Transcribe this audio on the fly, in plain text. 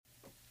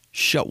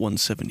Shot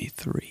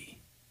 173.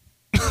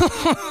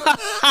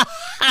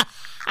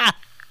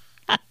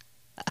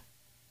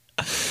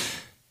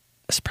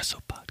 Espresso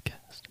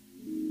Podcast.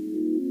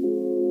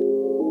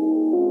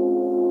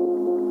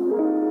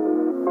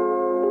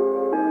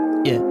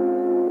 Yeah.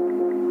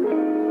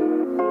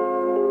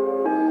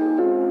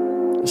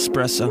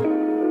 Espresso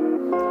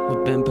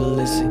with Ben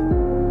Polizzi.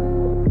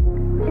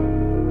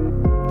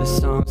 This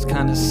song's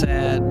kinda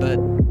sad, but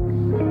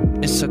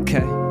it's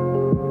okay.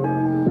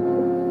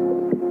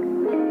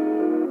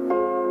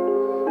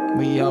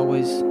 We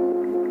always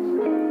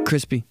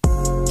crispy.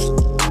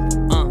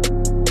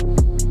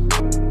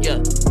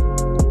 Yeah.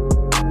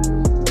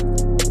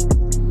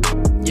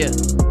 Yeah.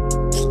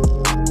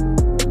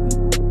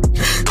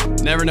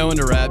 Never know when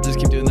to rap, just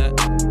keep doing that.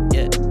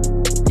 Yeah.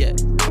 Yeah.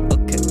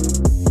 Okay.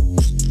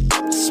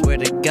 Swear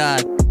to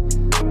God,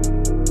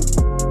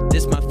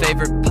 this my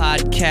favorite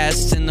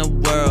podcast in the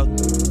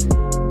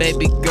world.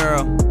 Baby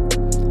girl,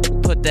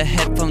 put the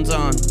headphones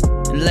on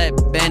and let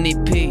Benny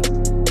P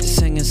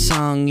sing a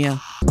song, yeah.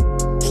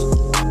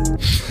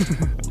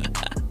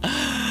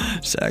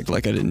 Just act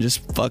like I didn't just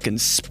fucking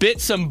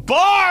spit some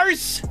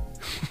bars.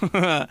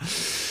 Because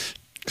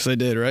I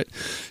did, right?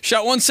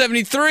 Shot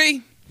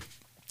 173.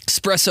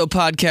 Espresso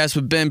Podcast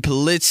with Ben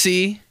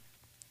Polizzi.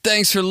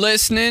 Thanks for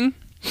listening.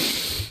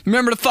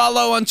 Remember to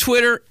follow on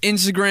Twitter,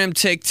 Instagram,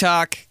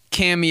 TikTok,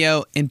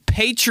 Cameo, and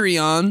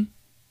Patreon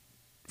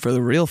for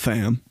the real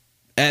fam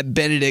at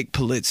Benedict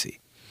Polizzi.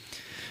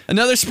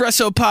 Another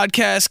Espresso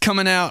Podcast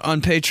coming out on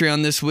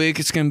Patreon this week.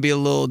 It's going to be a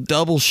little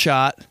double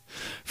shot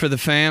for the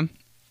fam.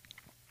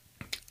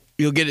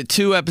 You'll get it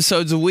 2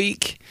 episodes a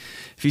week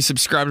if you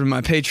subscribe to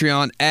my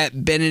Patreon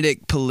at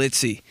Benedict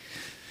Polizzi.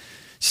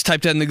 Just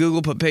type that in the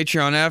Google, put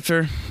Patreon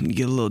after, and you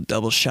get a little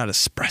double shot of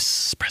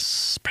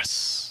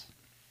espresso.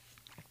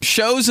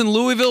 Shows in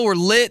Louisville were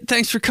lit.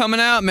 Thanks for coming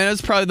out, man. It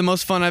was probably the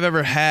most fun I've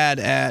ever had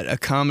at a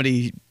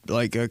comedy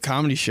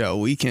show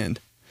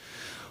weekend.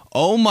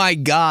 Oh my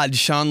God,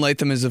 Sean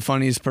Latham is the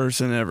funniest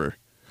person ever.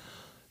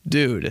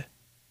 Dude.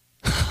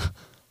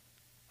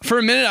 For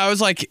a minute, I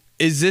was like,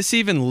 is this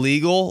even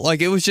legal?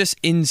 Like, it was just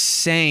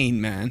insane,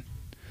 man.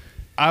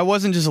 I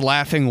wasn't just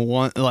laughing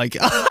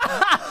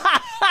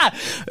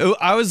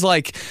I was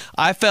like,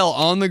 I fell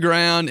on the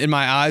ground and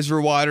my eyes were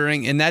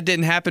watering, and that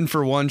didn't happen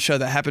for one show.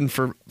 That happened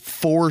for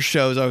 4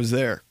 shows I was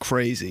there.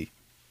 Crazy.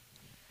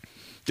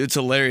 Dude, it's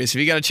hilarious.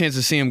 If you got a chance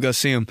to see him, go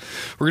see him.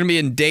 We're going to be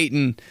in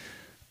Dayton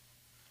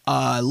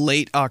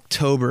late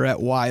October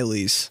at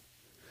Wiley's.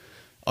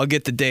 I'll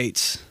get the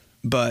dates,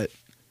 but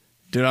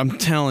dude, I'm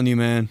telling you,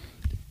 man,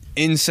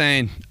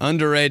 insane,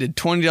 underrated.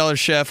 $20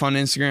 chef on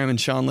Instagram and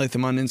Sean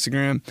Latham on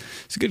Instagram.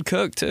 He's a good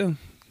cook too.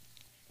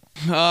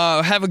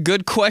 Have a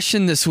good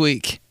question this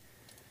week.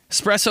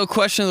 Espresso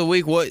question of the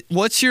week.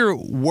 What's your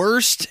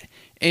worst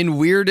and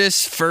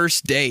weirdest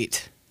first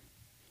date?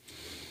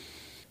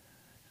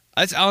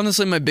 That's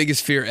honestly my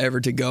biggest fear ever,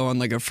 to go on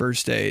like a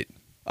first date.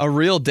 A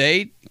real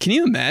date? Can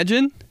you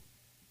imagine?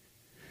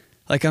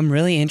 Like, I'm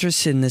really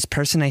interested in this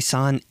person I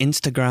saw on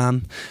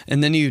Instagram,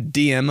 and then you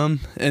DM them,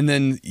 and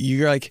then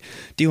you're like,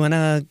 do you want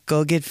to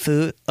go get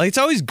food? Like, it's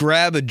always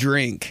grab a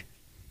drink.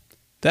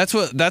 That's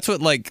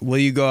what like, will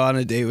you go on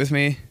a date with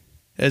me?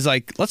 Is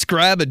like, let's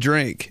grab a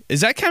drink.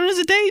 Is that counted as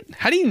a date?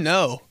 How do you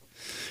know?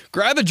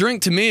 Grab a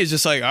drink to me is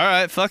just like, all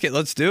right, fuck it,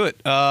 let's do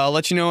it. I'll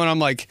let you know when I'm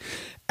like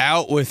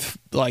out with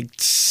like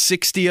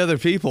 60 other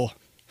people.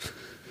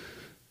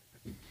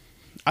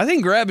 I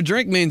think grab a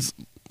drink means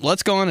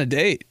let's go on a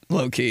date,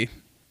 low key.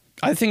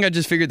 I think I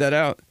just figured that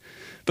out.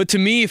 But to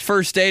me,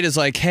 first date is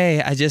like,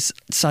 hey, I just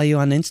saw you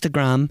on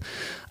Instagram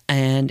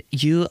and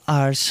you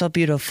are so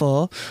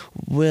beautiful.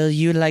 Will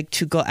you like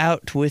to go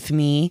out with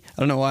me?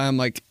 I don't know why I'm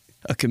like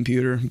a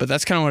computer, but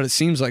that's kind of what it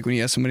seems like when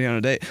you ask somebody on a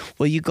date.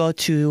 Will you go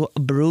to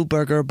Brew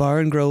Burger Bar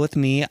and Grill with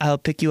me? I'll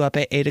pick you up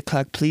at 8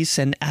 o'clock. Please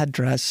send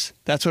address.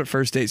 That's what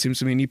first date seems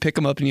to mean. You pick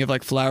them up and you have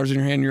like flowers in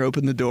your hand. You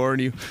open the door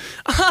and you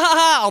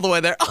all the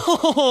way there.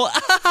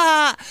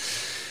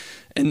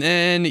 And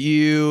then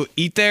you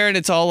eat there and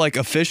it's all like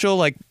official,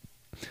 like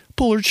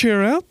pull her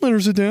chair out, let her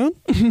sit down,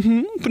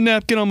 put a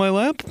napkin on my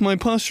lap. My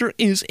posture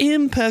is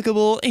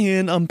impeccable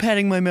and I'm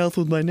patting my mouth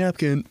with my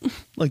napkin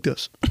like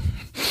this.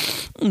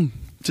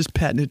 Just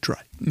patting it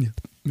dry. Yeah.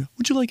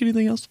 Would you like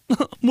anything else?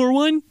 More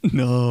wine?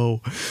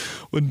 No,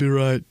 wouldn't be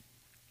right.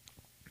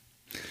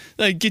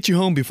 Like, get you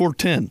home before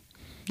 10.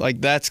 Like,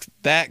 that's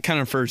that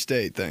kind of first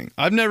date thing.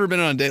 I've never been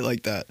on a date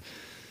like that,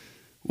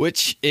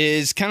 which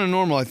is kind of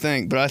normal, I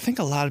think, but I think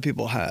a lot of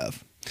people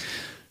have.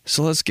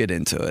 So let's get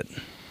into it.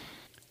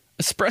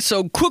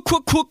 Espresso quick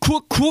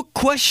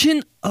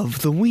question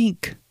of the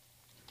week.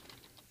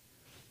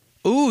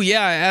 Ooh,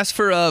 yeah, I asked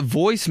for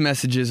voice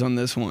messages on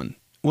this one.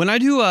 When I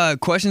do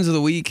questions of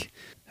the week,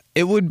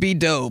 it would be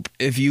dope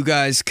if you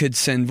guys could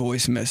send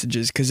voice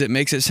messages because it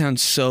makes it sound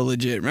so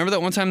legit. Remember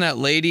that one time that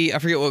lady, I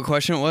forget what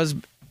question it was,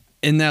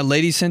 and that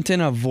lady sent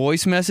in a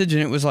voice message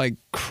and it was like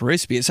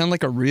crispy. It sounded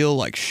like a real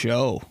like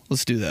show.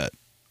 Let's do that.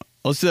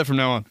 Let's do that from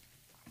now on.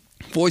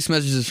 Voice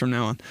messages from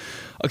now on.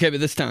 Okay, but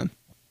this time,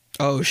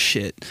 Oh,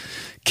 shit.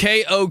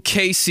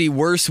 KOKC,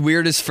 worst,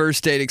 weirdest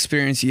first date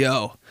experience.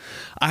 Yo,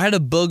 I had a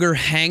booger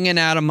hanging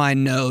out of my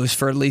nose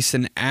for at least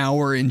an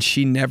hour, and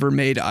she never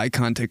made eye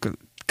contact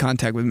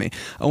with me.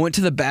 I went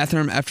to the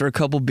bathroom after a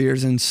couple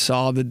beers and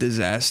saw the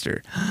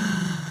disaster.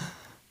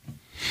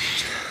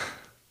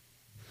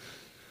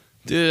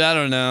 Dude, I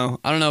don't know.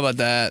 I don't know about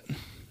that.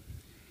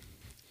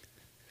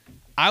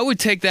 I would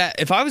take that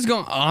if I was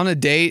going on a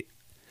date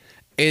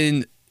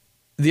and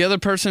the other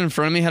person in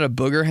front of me had a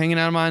booger hanging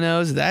out of my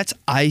nose. That's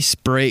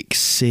Icebreak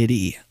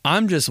City.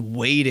 I'm just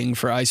waiting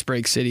for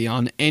Icebreak City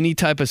on any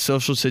type of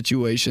social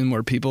situation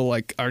where people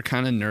like are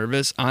kind of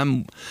nervous.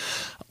 I'm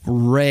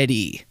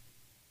ready.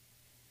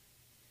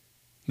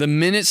 The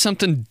minute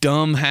something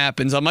dumb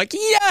happens, I'm like,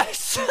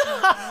 yes!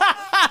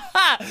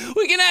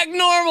 We can act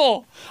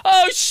normal.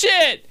 Oh,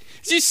 shit.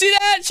 Did you see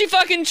that? She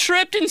fucking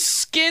tripped and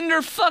skinned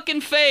her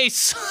fucking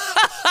face.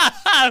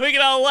 We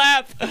can all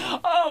laugh.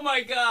 Oh,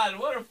 my God.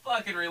 What a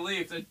fucking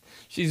relief that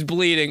she's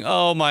bleeding.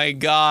 Oh, my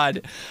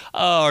God.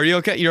 Oh, are you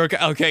okay? You're okay?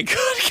 Okay,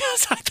 good,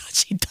 because I thought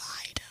she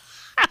died.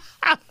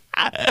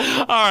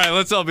 All right,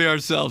 let's all be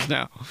ourselves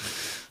now.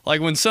 Like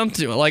when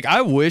something, like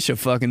I wish a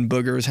fucking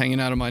booger was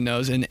hanging out of my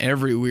nose in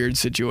every weird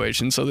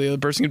situation, so the other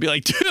person could be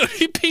like, "Dude,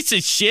 you piece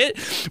of shit,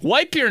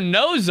 wipe your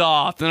nose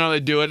off." Then I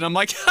would do it, and I'm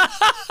like,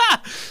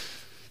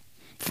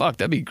 "Fuck,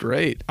 that'd be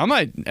great." I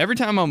might every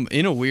time I'm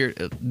in a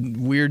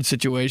weird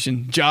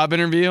situation, job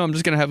interview, I'm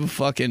just gonna have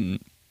I'm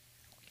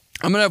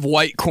gonna have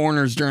white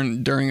corners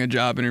during a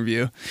job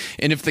interview,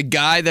 and if the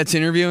guy that's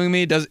interviewing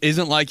me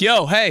isn't like,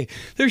 "Yo, hey,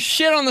 there's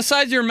shit on the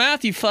sides of your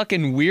mouth, you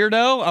fucking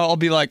weirdo," I'll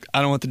be like,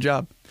 "I don't want the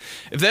job."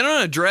 If they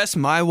don't address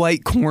my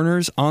white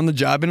corners on the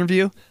job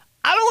interview,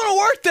 I don't want to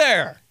work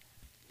there.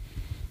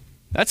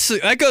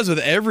 That goes with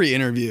every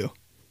interview.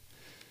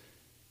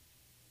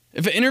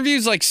 If an interview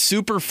is like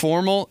super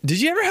formal, did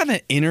you ever have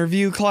an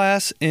interview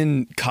class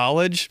in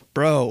college?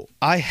 Bro,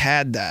 I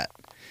had that.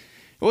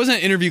 It wasn't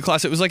an interview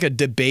class. It was like a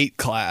debate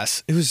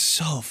class. It was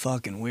so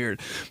fucking weird.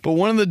 But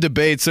one of the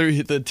debates,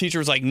 the teacher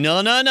was like,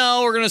 no,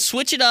 we're going to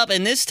switch it up.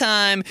 And this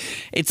time,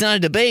 it's not a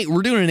debate.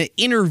 We're doing an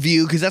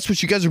interview because that's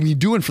what you guys are going to be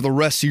doing for the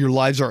rest of your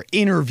lives are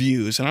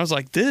interviews. And I was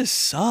like, this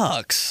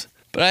sucks.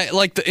 But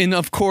and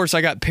of course, I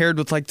got paired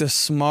with like the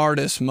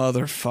smartest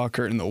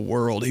motherfucker in the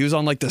world. He was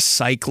on like the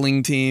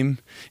cycling team.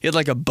 He had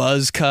like a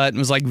buzz cut and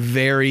was like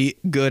very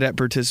good at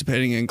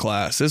participating in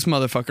class. This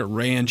motherfucker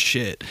ran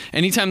shit.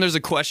 Anytime there's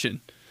a question,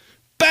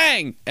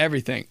 bang,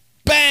 everything.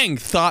 Bang,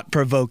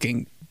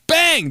 thought-provoking.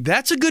 Bang,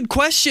 that's a good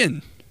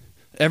question.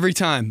 Every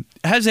time.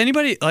 Has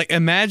anybody, like,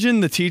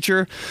 imagine the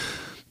teacher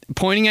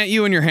pointing at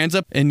you and your hands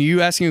up and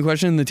you asking a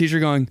question and the teacher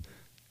going,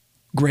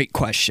 great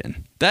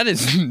question. That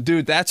is,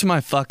 dude, that's my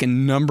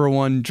fucking number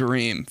one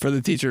dream for the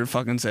teacher to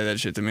fucking say that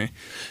shit to me.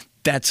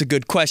 That's a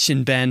good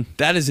question, Ben.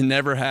 That has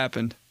never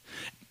happened.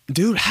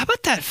 Dude, how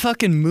about that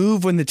fucking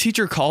move when the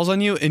teacher calls on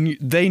you and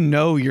they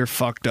know you're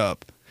fucked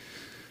up?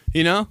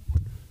 You know?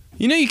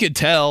 You know, you could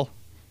tell,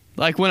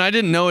 like when I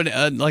didn't know it,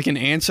 like an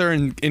answer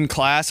in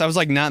class, I was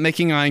like not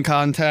making eye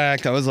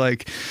contact. I was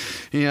like,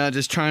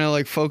 just trying to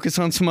like focus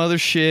on some other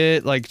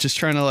shit, like just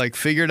trying to like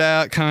figure it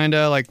out kind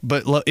of like,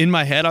 but in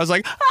my head, I was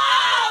like,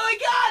 oh my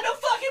God, don't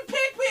fucking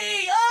pick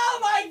me. Oh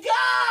my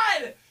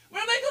God. I'm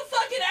going to make a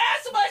fucking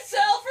ass of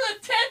myself for the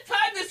 10th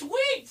time this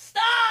week.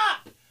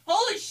 Stop.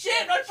 Holy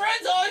shit. My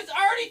friends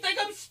already think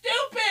I'm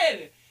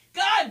stupid.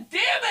 God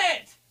damn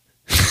it.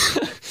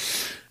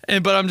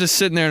 But I'm just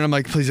sitting there and I'm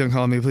like, please don't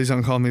call me, please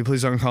don't call me,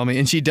 please don't call me.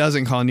 And she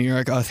doesn't call me. You're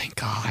like, oh, thank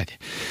God.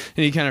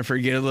 And you kind of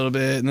forget a little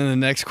bit. And then the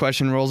next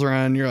question rolls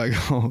around and you're like,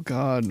 oh,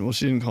 God. Well,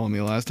 she didn't call me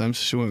last time,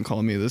 so she wouldn't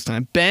call me this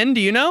time. Ben, do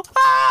you know?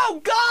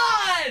 Oh,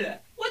 God.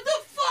 What the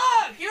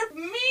fuck? You're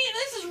mean.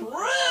 This is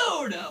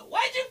rude.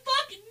 Why'd you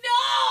fucking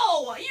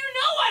know? You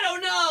know I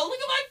don't know. Look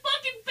at my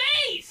fucking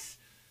face.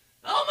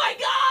 Oh, my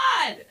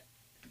God.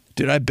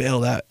 Dude, I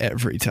bailed out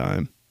every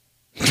time.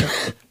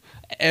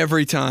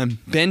 Every time.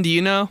 Ben, do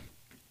you know?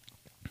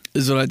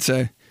 Is what I'd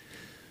say.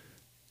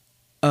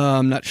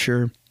 I'm not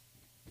sure.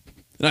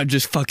 And I'd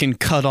just fucking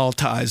cut all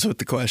ties with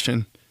the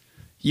question.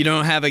 You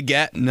don't have a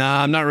get?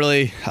 Nah, I'm not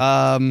really.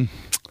 I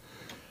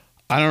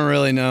don't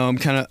really know.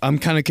 I'm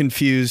kind of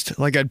confused.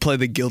 Like I'd play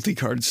the guilty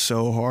card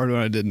so hard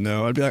when I didn't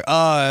know. I'd be like,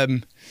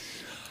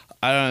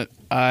 I'd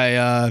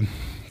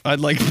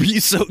like be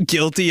so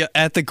guilty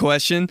at the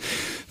question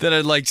that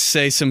I'd like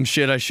say some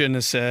shit I shouldn't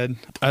have said.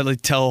 I'd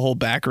like tell a whole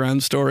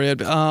background story. I'd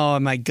be, oh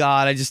my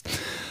God,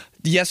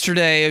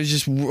 yesterday it was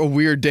just a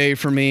weird day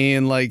for me,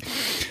 and like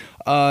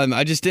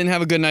I just didn't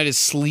have a good night of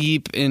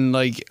sleep, and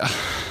like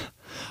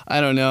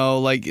I don't know,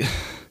 like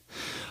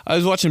I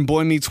was watching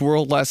Boy Meets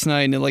World last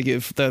night, and like it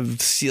was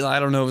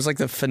like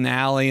the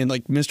finale, and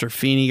like Mr.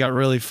 Feeney got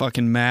really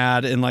fucking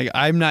mad, and like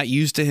I'm not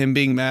used to him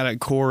being mad at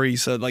Corey,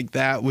 so like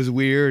that was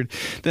weird.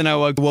 Then I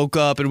woke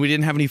up and we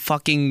didn't have any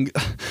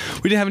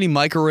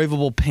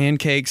microwavable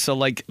pancakes, so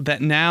like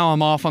that now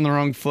I'm off on the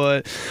wrong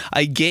foot.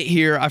 I get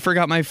here, I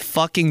forgot my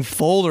fucking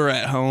folder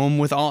at home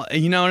with all,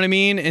 you know what I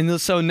mean?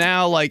 And so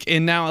now I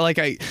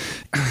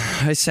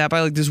I sat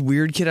by like this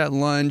weird kid at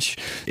lunch,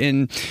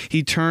 and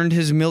he turned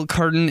his milk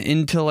carton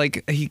into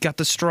like, he got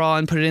the straw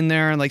and put it in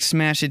there and like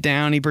smashed it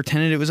down. He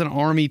pretended it was an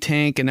army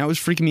tank, and that was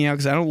freaking me out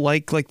because I don't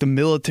like the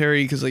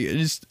military, because like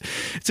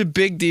it's a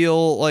big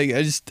deal. Like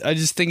I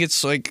just think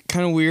it's like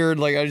kind of weird.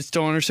 Like I just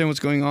don't understand what's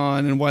going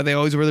on and why they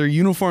always wear their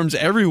uniforms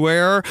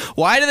everywhere.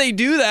 Why do they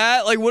do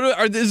that? Like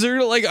is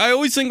there like, I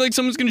always think like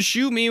someone's gonna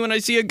shoot me when I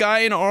see a guy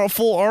in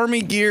full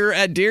army gear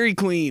at Dairy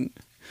Queen.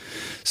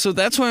 So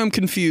that's why I'm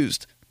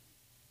confused.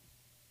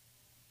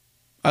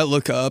 I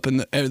look up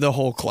and the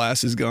whole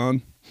class is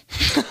gone.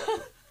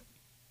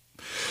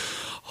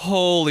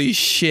 Holy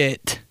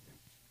shit.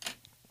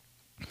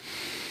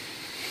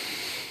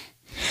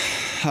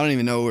 I don't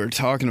even know what we're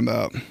talking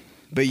about.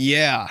 But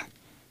yeah.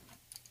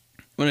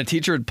 When a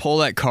teacher would pull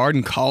that card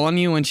and call on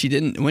you when she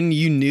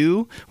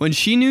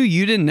knew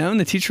you didn't know, and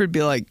the teacher would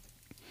be like,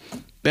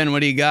 Ben, what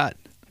do you got?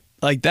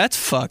 Like, that's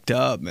fucked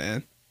up,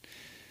 man.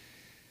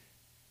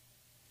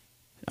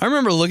 I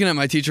remember looking at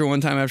my teacher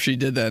one time after she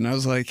did that, and I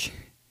was like,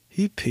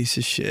 you piece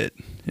of shit.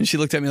 And she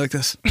looked at me like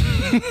this.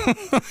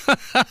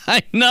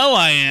 I know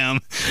I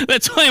am.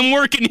 That's why I'm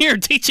working here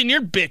teaching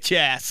your bitch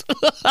ass.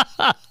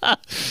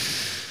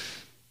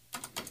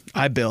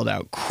 I bailed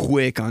out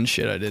quick on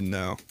shit I didn't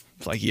know.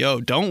 It's like, yo,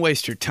 don't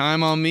waste your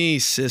time on me,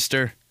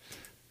 sister.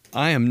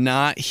 I am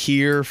not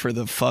here for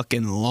the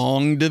fucking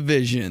long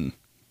division.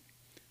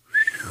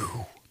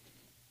 Whew.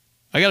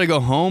 I gotta go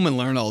home and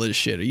learn all this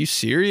shit. Are you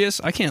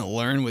serious? I can't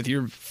learn with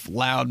your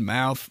loud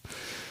mouth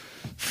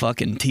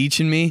fucking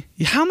teaching me.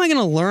 How am I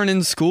gonna learn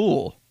in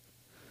school?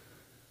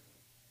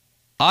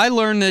 I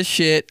learn this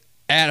shit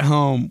at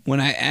home when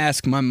I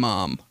ask my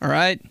mom, all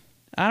right?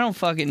 I don't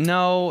fucking,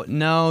 no,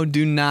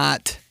 do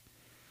not.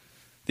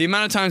 The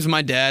amount of times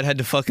my dad had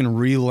to fucking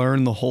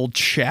relearn the whole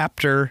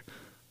chapter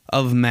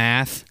of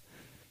math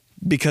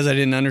because I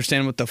didn't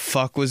understand what the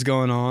fuck was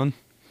going on.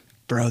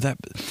 Bro,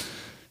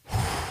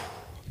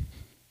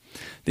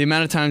 the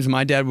amount of times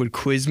my dad would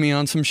quiz me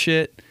on some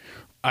shit,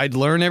 I'd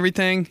learn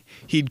everything,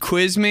 he'd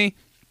quiz me,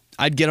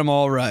 I'd get them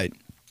all right.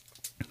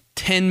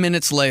 10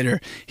 minutes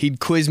later, he'd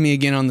quiz me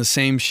again on the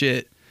same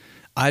shit.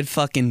 I'd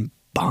fucking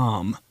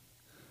bomb.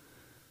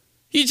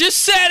 You just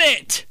said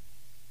it!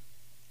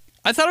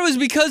 I thought it was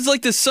because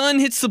like the sun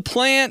hits the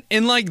plant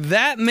and like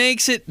that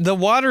makes it, the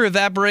water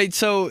evaporate,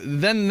 so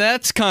then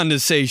that's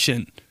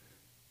condensation.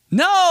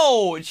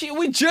 No!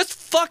 We just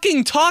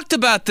fucking talked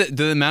about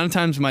the amount of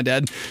times my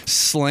dad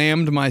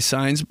slammed my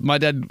science. My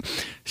dad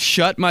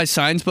shut my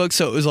science book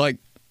so it was like,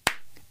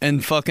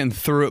 and fucking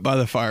threw it by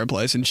the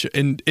fireplace and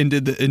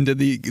did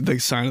the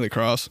sign of the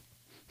cross.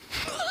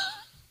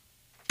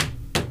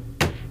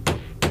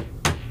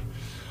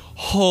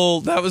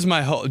 That was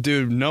my whole,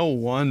 dude, no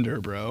wonder,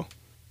 bro.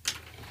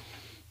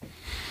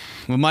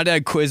 When my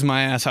dad quizzed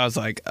my ass, I was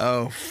like,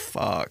 oh,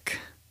 fuck.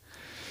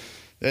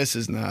 This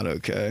is not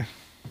okay.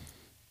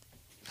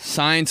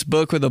 Science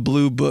book with a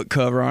blue book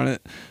cover on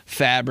it.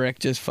 Fabric,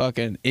 just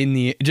fucking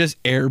just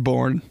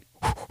airborne.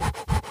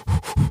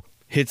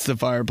 Hits the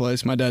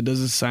fireplace. My dad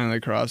does the sign of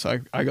the cross. I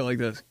go like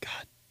this.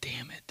 God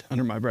damn it.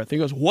 Under my breath. He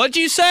goes, what'd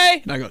you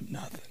say? And I go,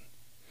 nothing.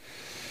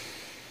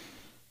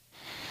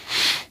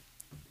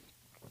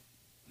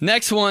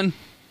 Next one.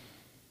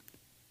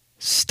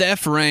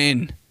 Steph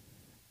Rain.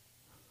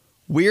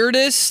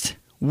 Weirdest,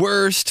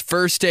 worst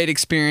first date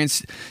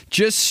experience.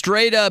 Just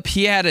straight up,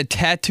 he had a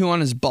tattoo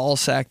on his ball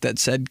sack that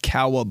said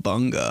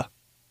Cowabunga.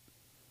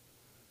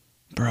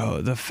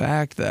 Bro, the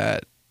fact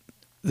that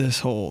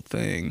this whole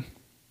thing.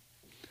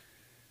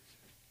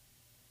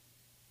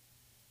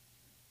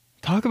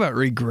 Talk about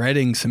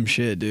regretting some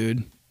shit,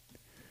 dude.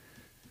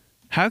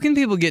 How can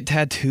people get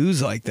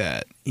tattoos like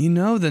that? You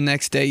know, the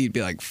next day you'd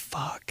be like,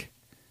 fuck.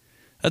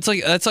 That's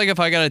like if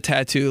I got a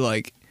tattoo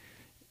like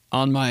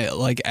on my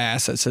like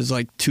ass that says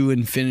like to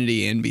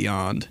infinity and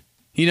beyond.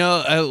 You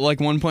know, at like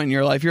one point in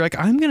your life, you're like,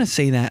 I'm gonna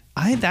say that.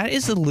 That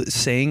is a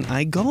saying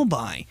I go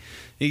by.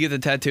 You get the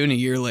tattoo, and a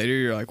year later,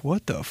 you're like,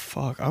 what the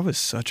fuck? I was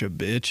such a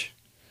bitch.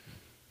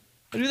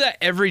 I do that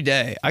every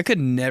day. I could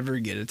never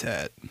get a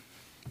tat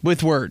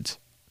with words,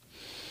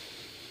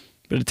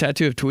 but a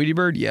tattoo of Tweety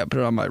Bird, yeah,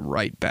 put it on my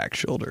right back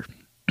shoulder.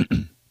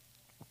 Here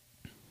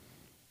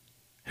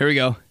we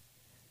go.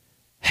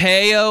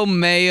 Heyo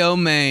Mayo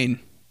Maine.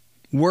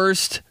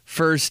 Worst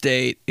first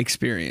date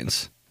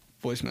experience.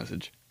 Voice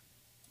message.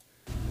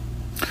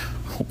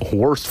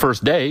 Worst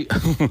first date?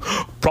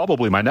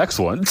 Probably my next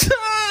one.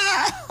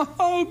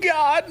 Oh,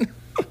 God.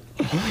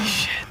 Holy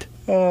shit.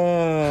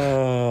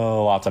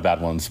 Lots of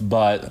bad ones,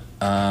 but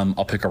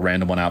I'll pick a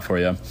random one out for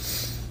you.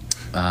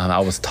 I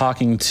was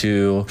talking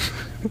to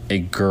a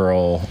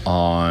girl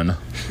on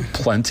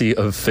Plenty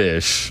of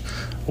Fish,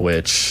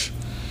 which,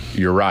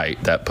 you're right,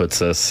 that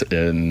puts us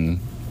in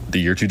the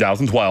year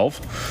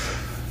 2012.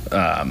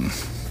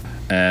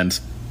 And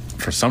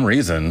for some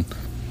reason,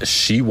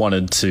 she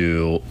wanted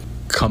to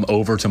come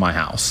over to my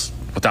house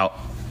without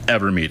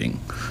ever meeting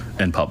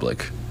in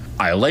public.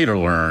 I later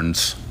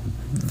learned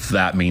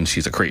that means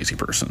she's a crazy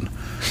person.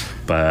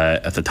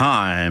 But at the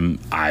time,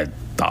 I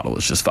thought it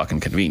was just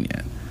fucking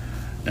convenient.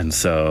 And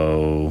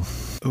so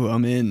Ooh,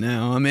 I'm in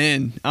now. I'm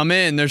in.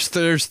 There's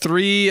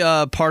three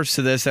parts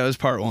to this. That was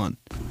part one.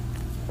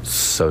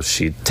 So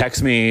she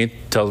texts me,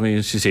 tells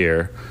me she's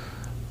here,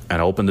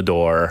 and I open the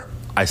door.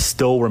 I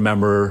still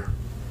remember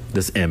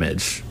this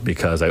image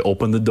because I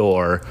opened the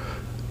door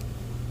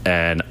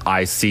and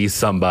I see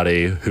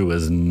somebody who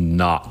is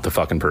not the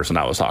fucking person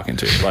I was talking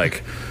to.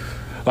 Like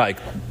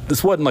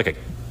this wasn't like a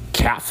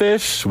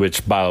catfish,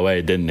 which by the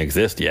way didn't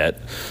exist yet,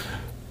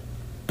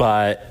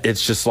 but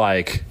it's just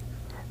like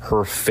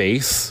her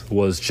face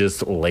was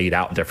just laid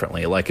out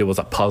differently. Like it was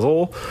a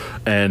puzzle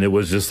and it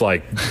was just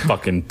like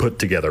fucking put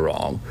together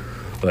wrong.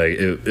 Like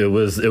it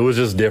was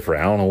just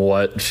different. I don't know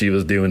what she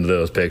was doing to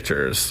those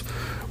pictures,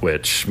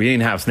 which we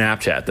didn't have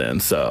Snapchat then,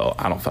 so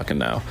I don't fucking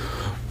know.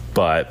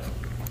 But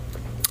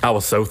I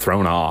was so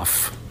thrown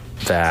off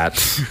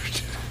that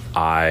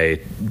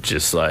I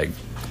just like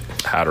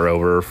had her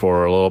over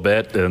for a little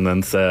bit and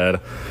then said,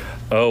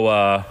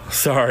 oh,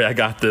 sorry, I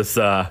got this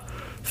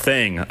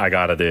thing I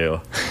gotta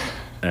do.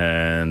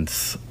 And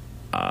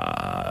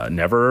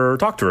never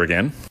talked to her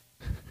again.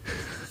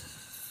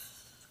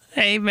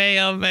 Hey,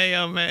 Mayo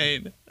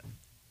Maid.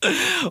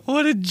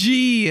 What a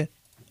G.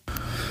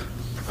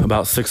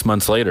 About 6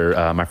 months later,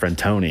 my friend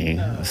Tony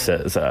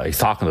says he's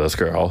talking to this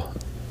girl,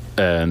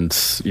 and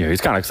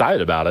he's kind of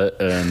excited about it,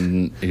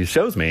 and he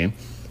shows me,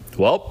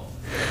 well,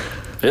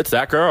 it's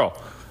that girl.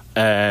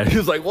 And he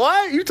was like,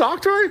 what? You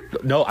talked to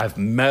her? No, I've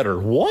met her.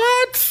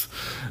 What?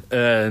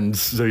 And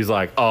so he's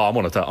like, oh, I'm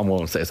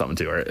gonna say something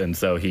to her. And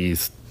so he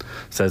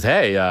says,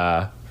 hey,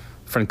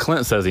 friend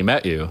Clint says he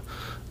met you.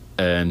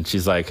 And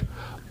she's like,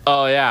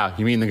 oh yeah,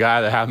 you mean the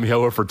guy that had me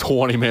over for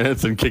 20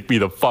 minutes and kicked me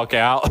the fuck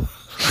out?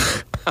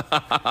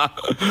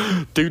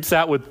 Dude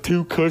sat with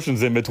 2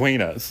 cushions in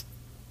between us,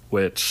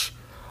 which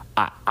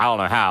I don't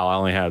know how. I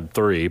only had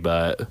 3,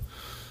 but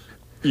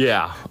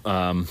yeah,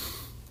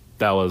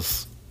 that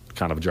was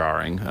kind of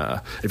jarring.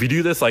 If you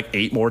do this like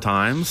 8 more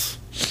times,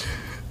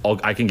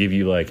 I can give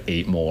you like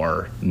 8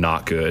 more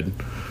not good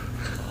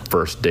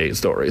first date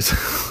stories.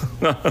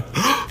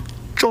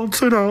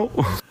 Johnson out.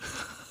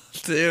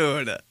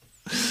 Dude.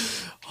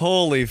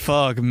 Holy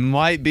fuck.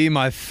 Might be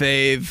my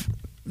fave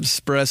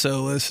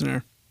espresso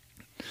listener.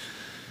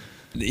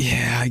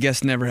 Yeah, I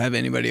guess never have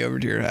anybody over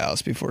to your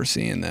house before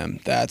seeing them.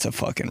 That's a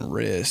fucking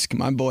risk.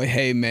 My boy,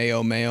 hey,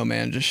 Mayo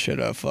Man, just should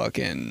have cut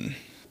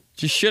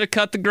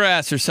the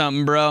grass or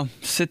something, bro.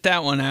 Sit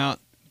that one out.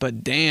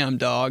 But damn,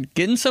 dog,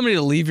 getting somebody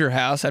to leave your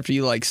house after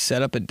you like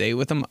set up a date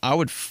with them, I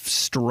would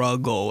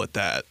struggle with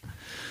that.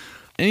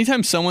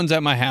 Anytime someone's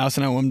at my house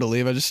and I want them to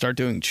leave, I just start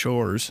doing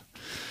chores.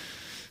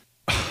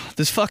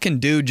 This fucking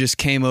dude just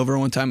came over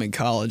one time in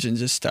college and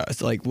just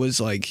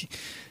was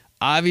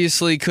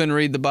obviously couldn't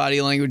read the body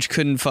language,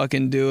 couldn't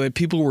fucking do it.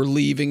 People were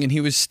leaving and he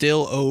was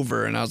still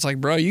over. And I was like,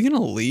 bro, you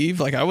gonna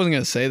leave? Like, I wasn't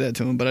gonna say that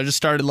to him, but I just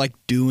started like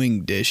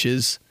doing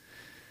dishes.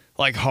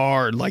 Like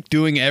hard, like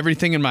doing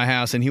everything in my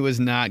house, and he was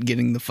not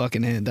getting the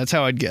fucking hint. That's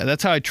how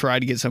I tried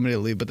to get somebody to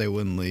leave, but they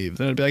wouldn't leave.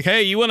 Then I'd be like,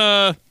 hey, you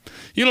wanna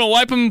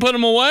wipe them and put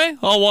them away?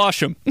 I'll wash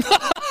them. Put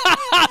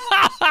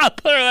her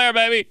there,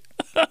 baby.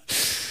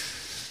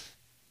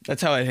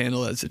 That's how I'd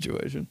handle that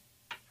situation.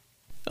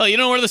 Oh, you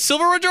know where the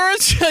silverware drawer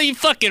is? You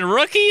fucking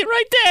rookie.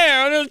 Right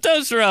there under the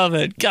toaster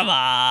oven. Come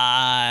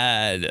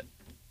on.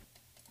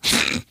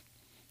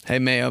 Hey,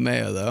 Mayo,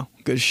 though.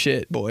 Good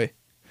shit, boy.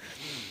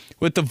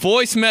 With the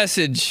voice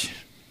message.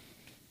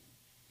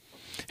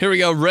 Here we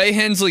go. Ray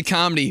Hensley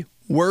comedy.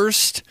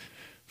 Worst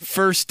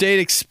first date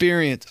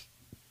experience.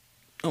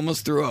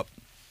 Almost threw up.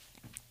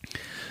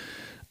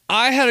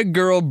 I had a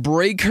girl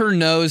break her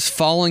nose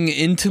falling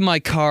into my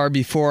car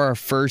before our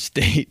first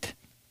date.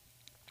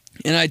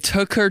 And I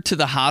took her to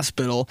the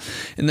hospital,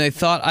 and they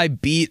thought I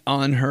beat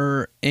on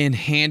her and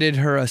handed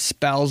her a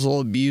spousal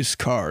abuse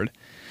card.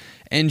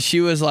 And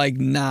she was like,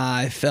 nah,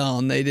 I fell,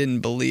 and they didn't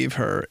believe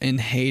her and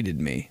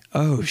hated me.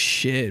 Oh,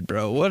 shit,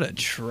 bro. What a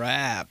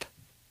trap.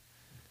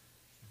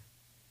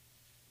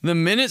 The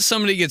minute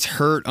somebody gets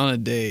hurt on a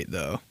date,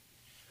 though,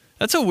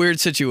 that's a weird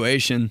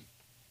situation.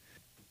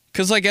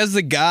 Because, like, as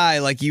the guy,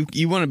 like,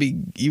 you want to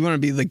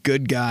be the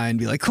good guy and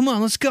be like, come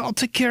on, let's go, I'll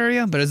take care of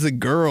you. But as the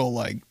girl,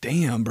 like,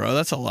 damn, bro,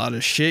 that's a lot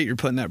of shit you're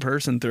putting that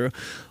person through.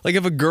 Like,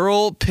 if a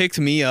girl picked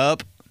me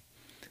up,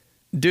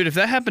 dude, if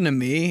that happened to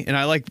me and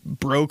I, like,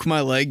 broke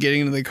my leg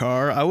getting into the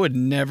car, I would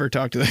never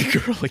talk to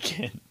that girl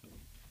again.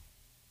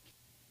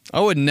 I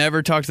would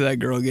never talk to that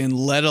girl again,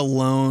 let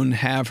alone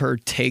have her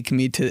take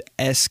me to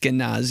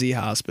Eskenazi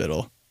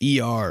Hospital,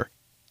 ER.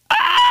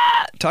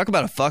 Talk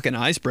about a fucking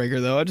icebreaker,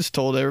 though. I just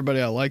told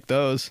everybody I like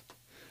those.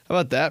 How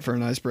about that for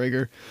an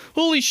icebreaker?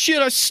 Holy shit,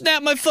 I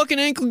snapped my fucking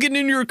ankle getting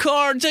into your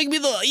car. Take me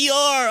to the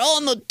ER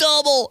on the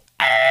double.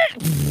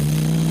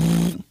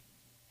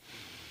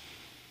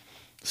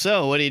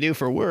 So, what do you do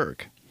for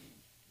work?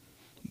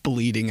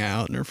 Bleeding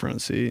out in her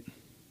front seat.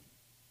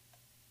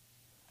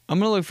 I'm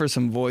going to look for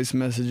some voice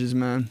messages,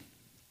 man.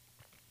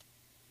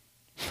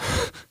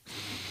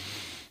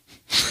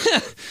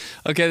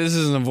 Okay, this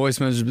isn't a voice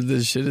message, but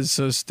this shit is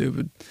so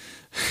stupid.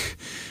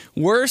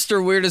 Worst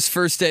or weirdest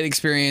first date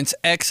experience,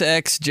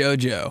 XX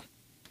JoJo.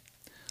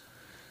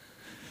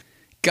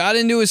 Got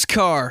into his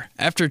car.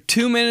 After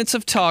 2 minutes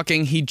of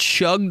talking, he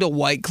chugged a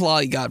White Claw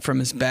he got from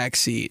his back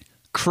seat,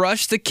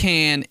 crushed the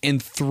can,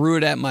 and threw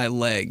it at my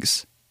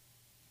legs.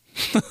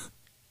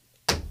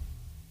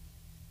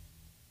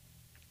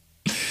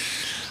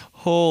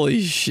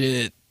 Holy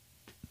shit.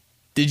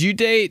 Did you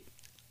date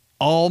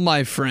all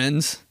my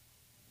friends?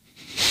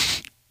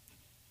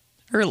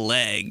 Her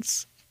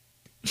legs.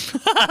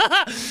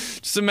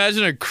 Just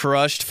imagine a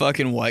crushed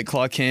fucking White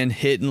Claw can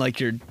hitting like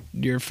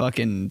your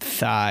fucking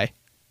thigh.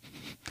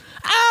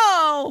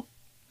 Ow!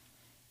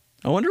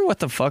 I wonder what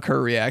the fuck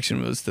her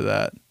reaction was to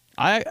that.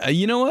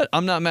 You know what?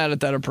 I'm not mad at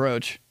that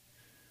approach.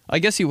 I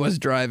guess he was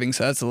driving,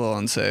 so that's a little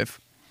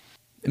unsafe.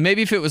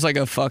 Maybe if it was like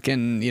a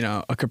fucking,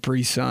 a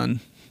Capri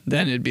Sun,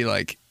 then it'd be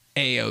like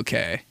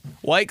A-okay.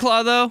 White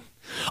Claw, though?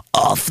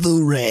 Off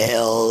the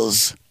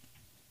rails.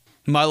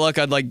 My luck,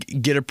 I'd like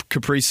get a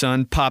Capri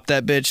Sun, pop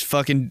that bitch,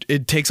 fucking,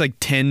 it takes like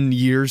 10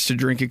 years to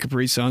drink a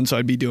Capri Sun, so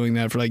I'd be doing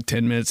that for like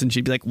 10 minutes, and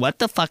she'd be like, what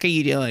the fuck are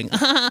you doing?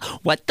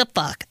 What the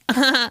fuck?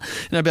 And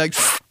I'd be like,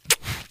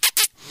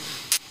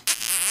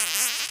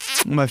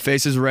 my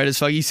face is red as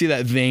fuck. You see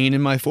that vein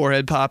in my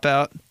forehead pop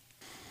out?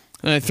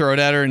 And I throw it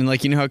at her, and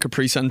like, you know how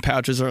Capri Sun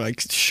pouches are like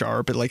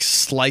sharp? It like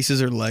slices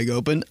her leg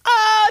open.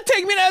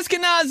 Take me to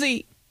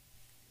Eskenazi!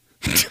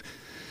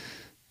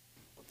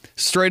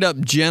 Straight up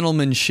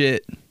gentleman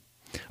shit.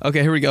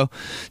 Okay, here we go.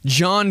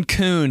 John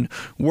Kuhn,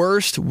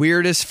 worst,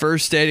 weirdest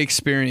first date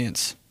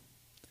experience.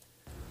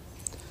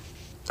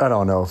 I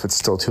don't know if it's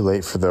still too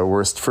late for the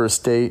worst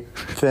first date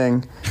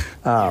thing.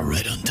 You're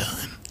right on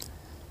time.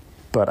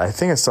 But I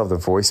think I still have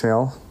the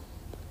voicemail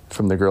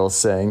from the girl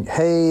saying,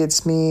 hey,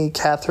 it's me,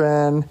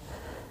 Catherine,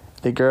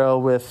 the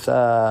girl with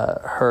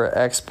her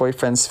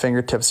ex-boyfriend's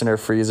fingertips in her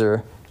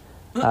freezer.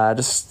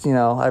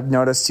 I've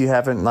noticed you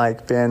haven't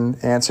been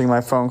answering my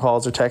phone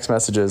calls or text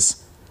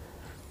messages.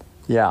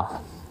 Yeah.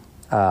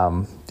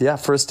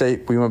 First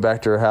date, we went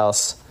back to her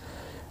house.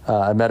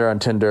 I met her on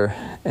Tinder,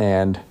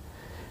 and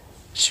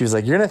she was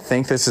like, you're going to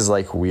think this is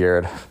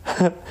weird.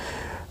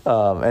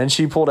 And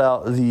she pulled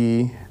out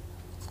the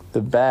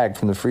bag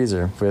from the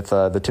freezer with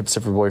the tips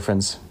of her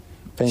boyfriend's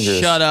fingers.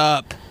 Shut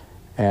up.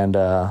 And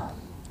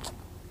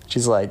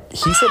she's like,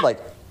 he said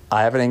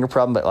I have an anger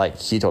problem, but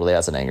he totally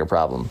has an anger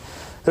problem.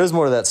 There's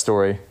more to that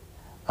story.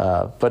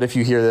 But if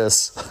you hear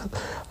this,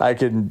 I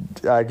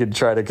could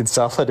try to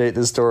consolidate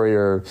the story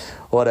or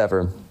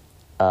whatever.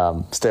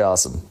 Stay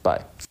awesome.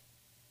 Bye.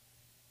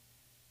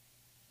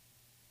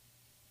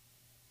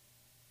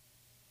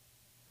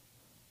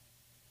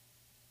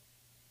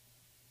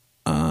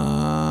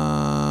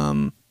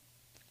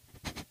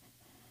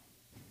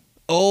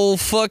 Old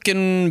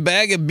fucking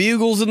bag of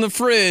bugles in the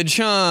fridge,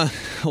 huh?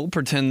 We'll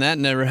pretend that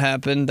never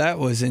happened. That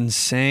was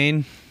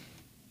insane.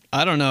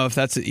 I don't know if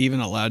that's even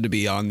allowed to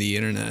be on the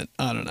internet.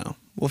 I don't know.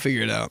 We'll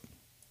figure it out.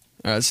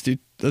 All right,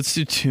 let's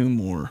do two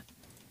more.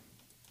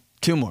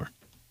 Two more.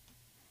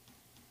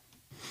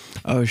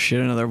 Oh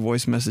shit, another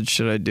voice message.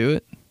 Should I do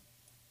it?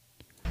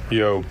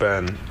 Yo,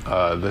 Ben,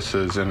 this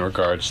is in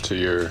regards to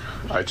your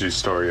IG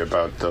story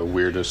about the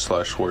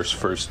weirdest/worst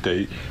first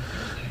date.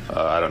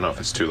 I don't know if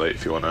it's too late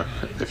if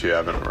you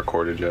haven't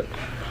recorded yet.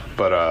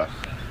 But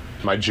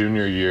my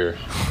junior year,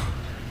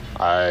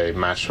 I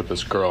matched with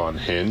this girl on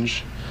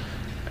Hinge,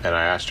 and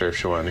I asked her if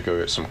she wanted to go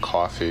get some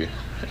coffee,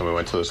 and we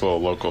went to this little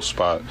local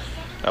spot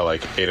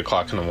at 8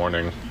 o'clock in the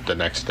morning the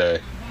next day.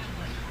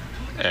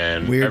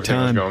 And Weird everything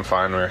time. was going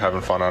fine. We were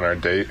having fun on our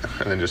date,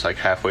 and then just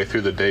halfway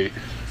through the date,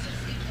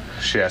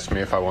 she asked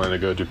me if I wanted to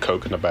go do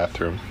coke in the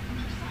bathroom,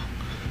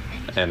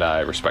 and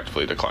I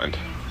respectfully declined.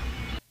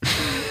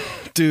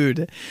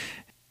 Dude,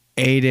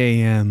 8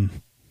 a.m.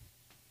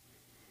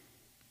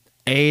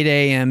 8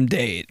 a.m.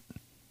 date.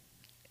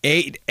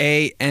 8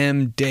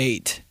 a.m.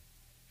 date.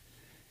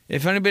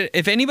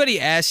 If anybody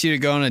asks you to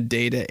go on a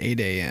date at 8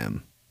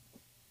 a.m.,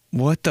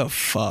 what the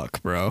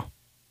fuck, bro?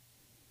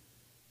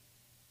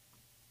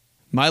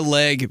 My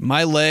leg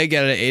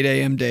at an 8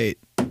 a.m. date.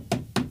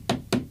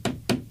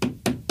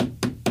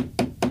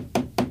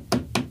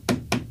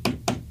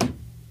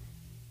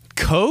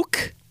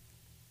 Coke?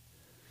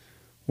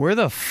 Where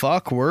the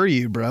fuck were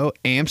you, bro?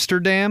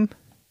 Amsterdam?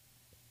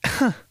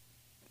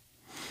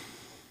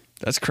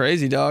 That's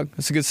crazy, dog.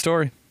 That's a good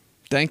story.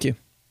 Thank you.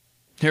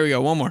 Here we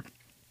go. One more.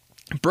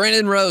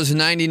 Brandon Rose,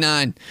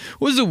 99.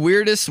 What was the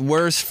weirdest,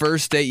 worst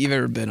first date you've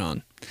ever been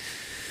on?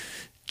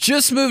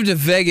 Just moved to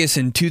Vegas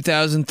in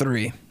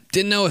 2003.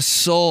 Didn't know a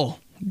soul.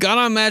 Got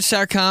on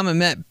Match.com and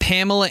met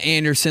Pamela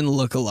Anderson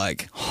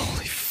lookalike.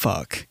 Holy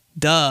fuck.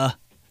 Duh.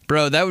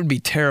 Bro, that would be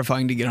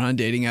terrifying to get on a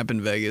dating app in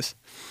Vegas.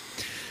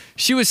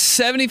 She was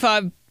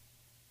 75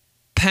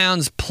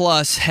 pounds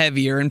plus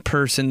heavier in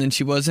person than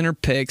she was in her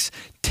pics.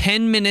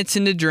 10 minutes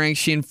into drinks,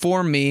 she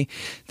informed me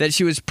that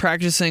she was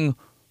practicing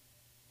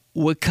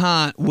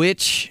Wiccan,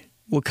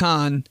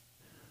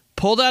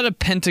 pulled out a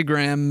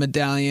pentagram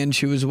medallion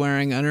she was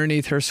wearing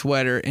underneath her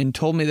sweater and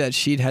told me that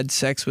she'd had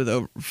sex with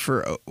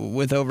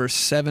over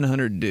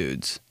 700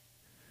 dudes.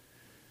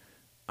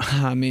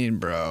 I mean,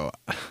 bro,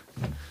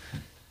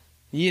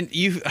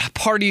 you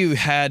part of you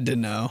had to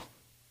know.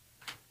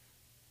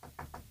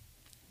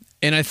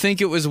 And I think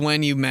it was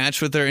when you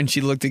matched with her and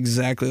she looked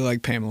exactly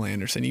like Pamela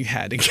Anderson. You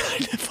had to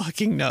kind of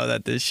fucking know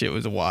that this shit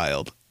was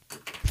wild.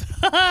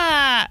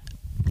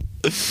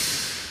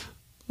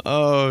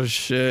 Oh,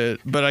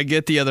 shit. But I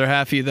get the other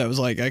half of you that was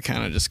like, I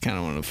kind of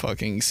want to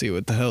fucking see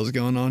what the hell's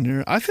going on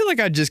here. I feel like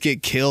I'd just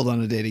get killed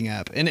on a dating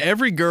app. And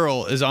every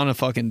girl is on a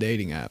fucking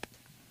dating app.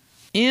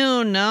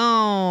 Ew,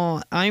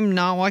 no. I'm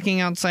not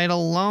walking outside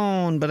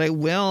alone, but I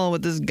will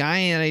with this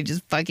guy that I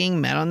just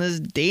fucking met on this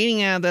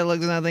dating app that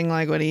looks nothing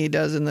like what he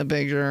does in the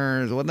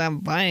pictures with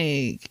that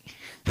bike.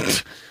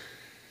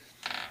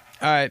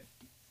 All right.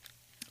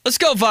 Let's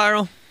go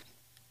viral.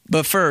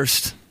 But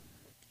first,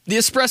 the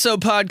Espresso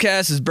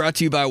Podcast is brought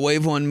to you by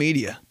Wave One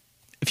Media.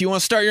 If you want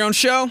to start your own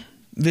show,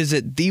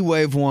 visit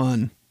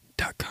thewave1.com.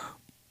 All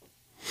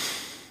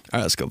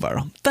right, let's go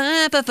viral.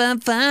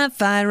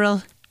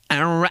 Viral.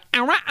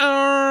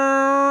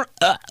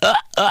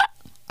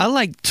 I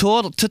like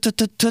turtles.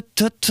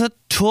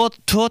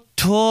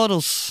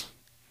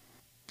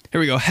 Here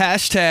we go.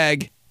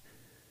 Hashtag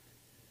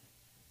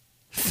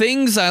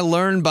things I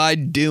learned by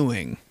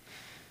doing.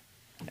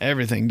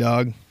 Everything,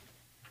 dog.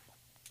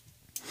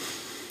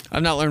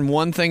 I've not learned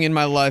one thing in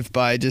my life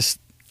by just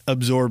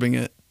absorbing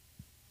it.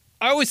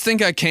 I always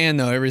think I can,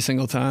 though, every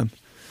single time.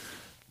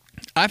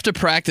 I have to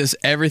practice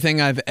everything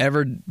I've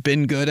ever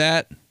been good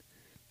at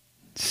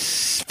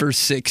for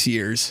 6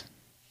 years.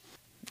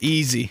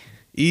 Easy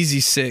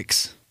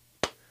 6.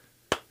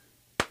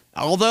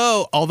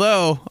 Although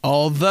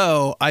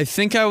I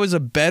think I was a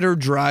better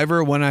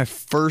driver when I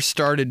first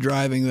started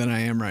driving than I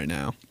am right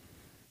now.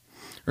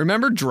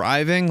 Remember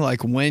driving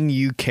like when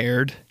you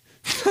cared?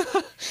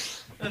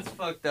 That's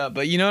fucked up,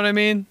 but you know what I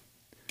mean?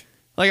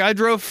 Like I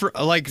drove for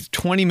like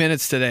 20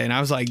 minutes today and I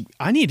was like,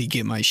 I need to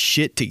get my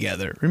shit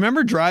together.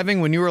 Remember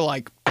driving when you were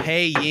like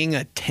paying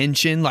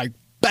attention, like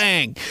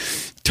bang,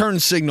 turn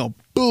signal,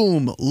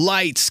 boom,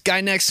 lights,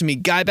 guy next to me,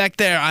 guy back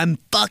there, I'm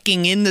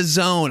fucking in the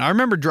zone. I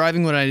remember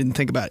driving when I didn't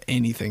think about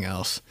anything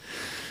else.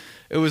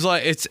 It was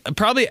like, it's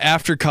probably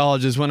after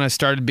college is when I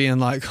started being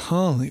like,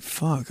 holy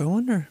fuck, I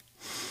wonder,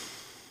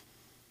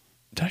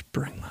 did I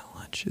bring my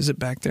lunch? Is it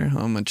back there? Oh,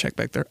 I'm gonna check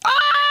back there.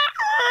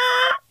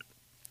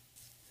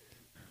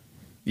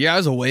 Yeah, I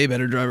was a way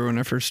better driver when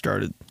I first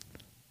started.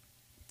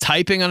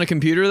 Typing on a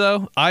computer,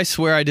 though, I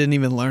swear I didn't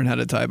even learn how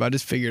to type. I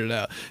just figured it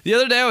out. The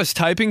other day I was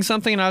typing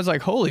something and I was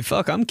like, holy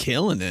fuck, I'm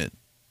killing it.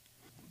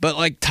 But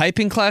like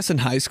typing class in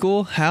high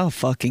school, how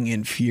fucking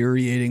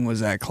infuriating was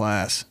that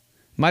class?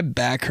 My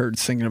back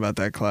hurts thinking about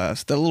that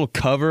class. That little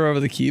cover over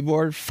the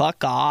keyboard,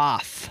 fuck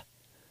off.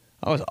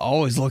 I was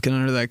always looking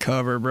under that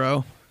cover,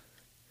 bro.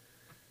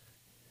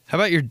 How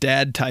about your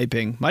dad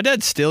typing? My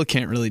dad still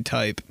can't really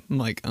type. I'm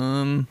like,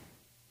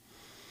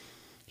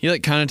 he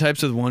like kind of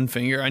types with one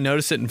finger. I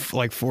noticed it in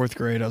like 4th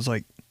grade. I was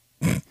like,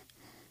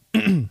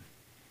 you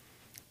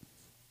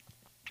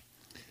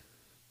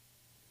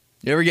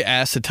ever get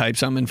asked to type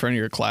something in front of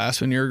your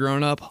class when you were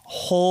growing up?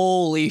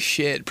 Holy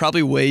shit.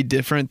 Probably way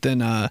different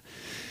than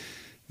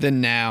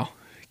now.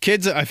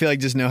 Kids, I feel like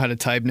just know how to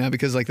type now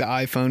because like the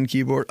iPhone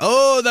keyboard.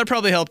 Oh, that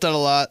probably helped out a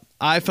lot.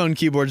 iPhone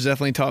keyboards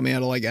definitely taught me how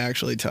to like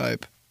actually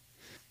type.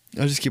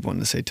 I just keep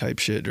wanting to say type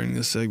shit during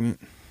this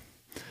segment.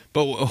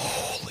 But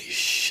holy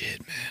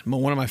shit,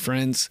 man. One of my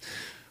friends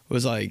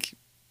was like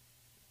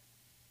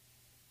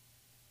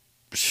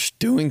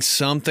doing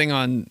something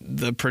on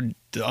the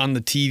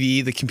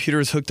TV. The computer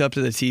was hooked up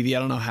to the TV. I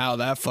don't know how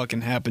that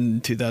fucking happened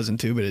in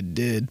 2002, but it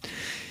did.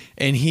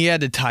 And he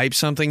had to type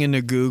something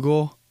into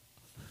Google.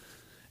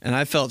 And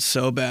I felt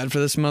so bad for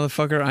this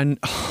motherfucker.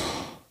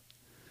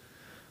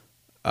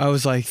 I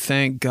was like,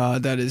 thank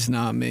God that is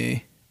not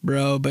me.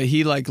 Bro, but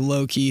he like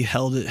low-key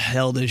held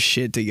his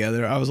shit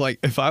together. I was like,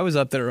 if I was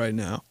up there right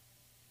now,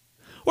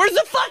 where's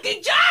the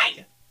fucking J?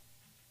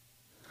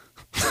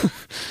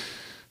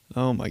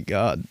 Oh my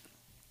God.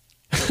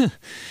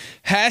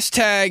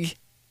 Hashtag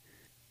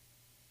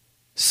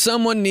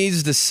someone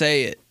needs to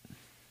say it.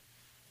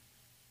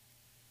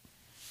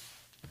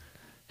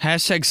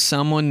 Hashtag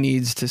someone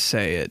needs to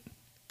say it.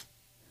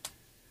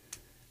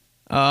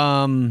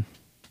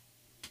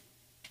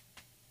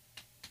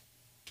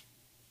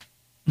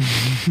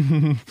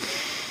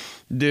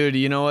 Dude,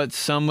 you know what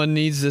someone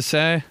needs to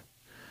say?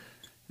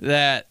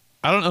 That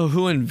I don't know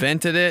who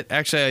invented it.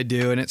 Actually, I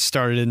do, and it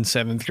started in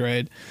 7th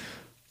grade.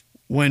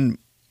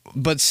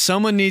 But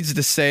someone needs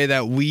to say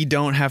that we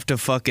don't have to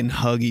fucking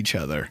hug each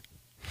other.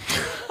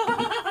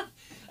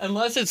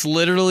 Unless it's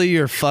literally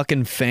your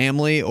fucking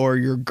family or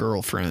your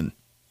girlfriend.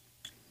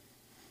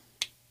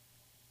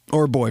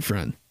 Or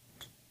boyfriend.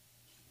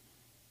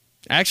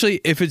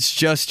 Actually, if it's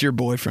just your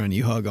boyfriend,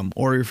 you hug them.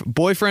 Or your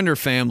boyfriend or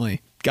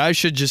family. Guys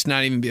should just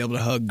not even be able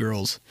to hug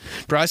girls.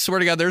 Bro, I swear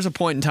to God, there's a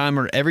point in time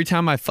where every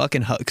time I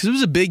fucking hug, because it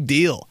was a big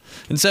deal.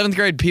 In 7th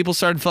grade, people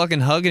started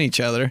fucking hugging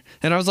each other.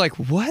 And I was like,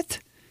 what?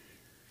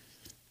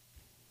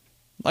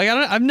 Like,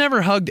 I've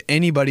never hugged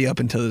anybody up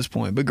until this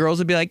point. But girls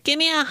would be like, give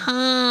me a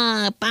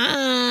hug.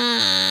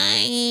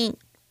 Bye.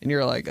 And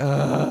you're like, if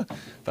I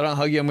don't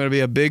hug you, I'm going to be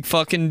a big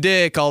fucking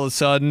dick all of a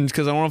sudden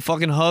because I want to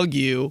fucking hug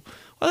you.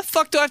 Why the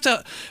fuck do I have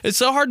to? It's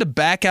so hard to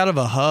back out of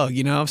a hug,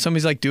 you know? If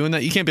somebody's like doing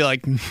that, you can't be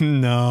like,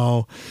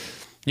 no.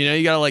 You know,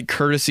 you gotta like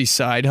courtesy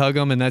side hug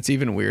them, and that's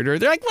even weirder.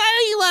 They're like, why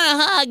do you want to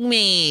hug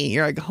me?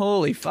 You're like,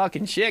 holy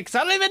fucking shit, because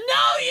I don't even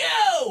know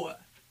you.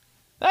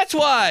 That's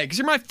why, because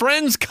you're my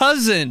friend's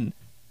cousin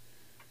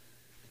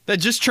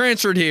that just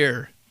transferred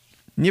here.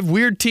 And you have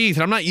weird teeth,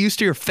 and I'm not used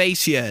to your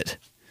face yet.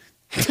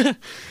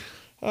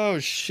 Oh,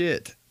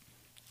 shit.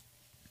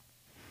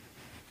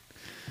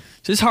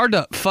 It's just hard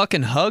to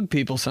fucking hug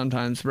people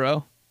sometimes,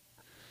 bro.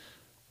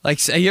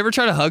 Like, you ever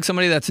try to hug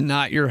somebody that's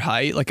not your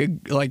height? Like,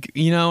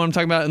 you know what I'm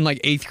talking about? In,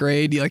 like, 8th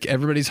grade, like,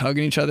 everybody's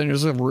hugging each other, and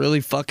there's a really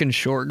fucking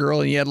short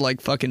girl, and you had to,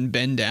 like, fucking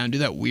bend down, do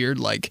that weird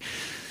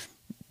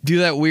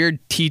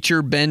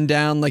teacher bend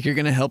down like you're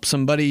going to help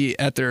somebody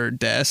at their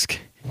desk.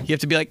 You have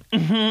to be like,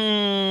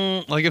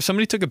 Like, if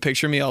somebody took a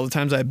picture of me all the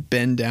times I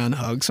bend down,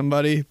 hug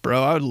somebody,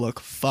 bro, I would look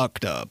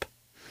fucked up.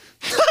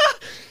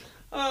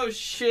 Oh,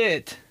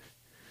 shit.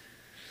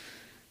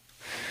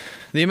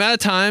 The amount of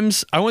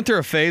times I went through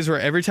a phase where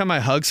every time I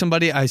hug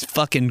somebody, I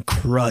fucking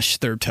crush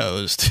their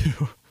toes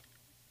too.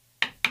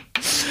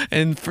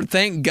 And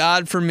thank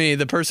God for me,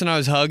 the person I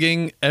was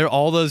hugging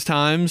all those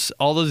times,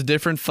 all those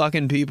different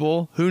fucking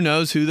people, who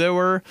knows who they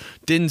were,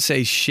 didn't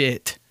say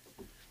shit.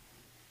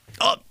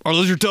 Oh, are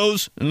those your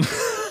toes?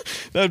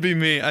 That'd be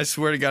me. I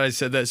swear to God, I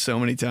said that so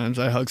many times.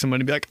 I hug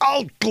somebody and be like,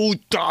 oh,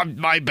 God,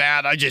 my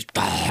bad. I just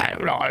died.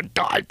 Why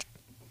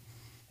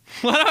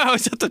do I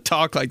always have to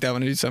talk like that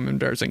when I do something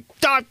embarrassing?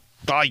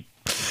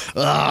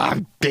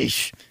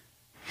 Bish.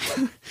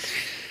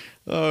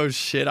 Oh,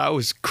 shit. I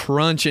was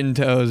crunching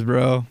toes,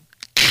 bro.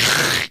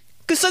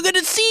 It's so good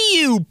to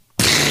see you.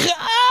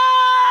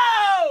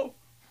 Oh!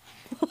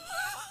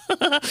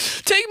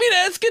 Take me to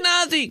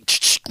Eskenazi.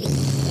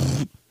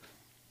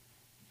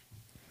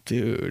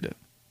 Dude.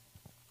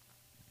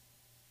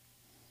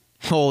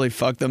 Holy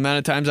fuck, the amount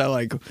of times I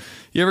like,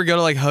 you ever go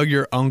to like hug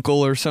your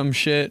uncle or some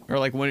shit, or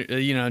like when,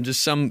 you know,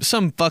 just some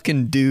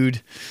fucking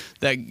dude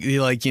that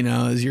you like, you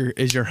know, is your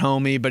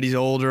homie, but he's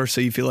older, so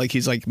you feel like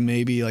he's like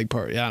maybe like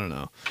part, I don't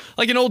know,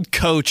 like an old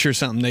coach or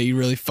something that you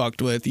really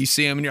fucked with. You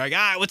see him and you're like,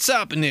 ah, what's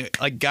up? And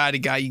like guy to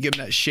guy, you give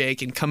him that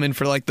shake and come in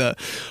for like the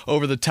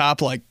over the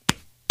top, like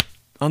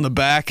on the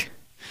back,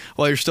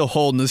 while you're still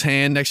holding his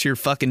hand next to your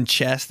fucking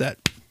chest.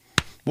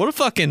 What a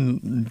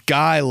fucking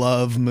guy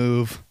love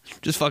move.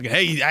 Just fucking,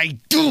 hey, how you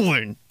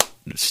doing?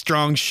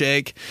 Strong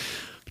shake.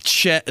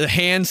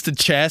 Hands to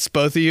chest,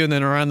 both of you, and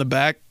then around the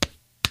back.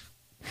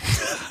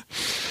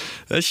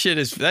 That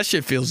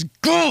shit feels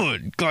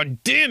good.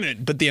 God damn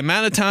it. But the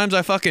amount of times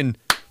I fucking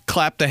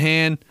clapped the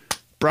hand,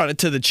 brought it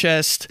to the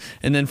chest,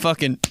 and then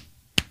fucking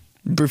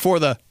before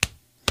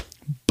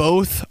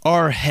both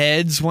our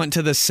heads went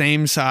to the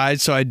same side,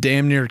 so I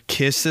damn near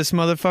kissed this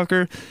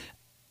motherfucker.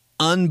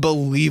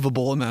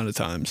 Unbelievable amount of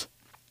times.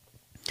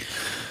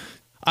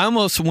 I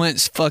almost went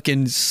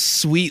fucking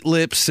sweet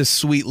lips to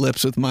sweet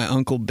lips with my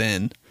Uncle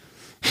Ben.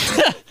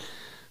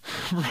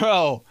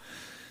 Bro.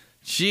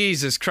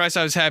 Jesus Christ,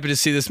 I was happy to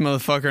see this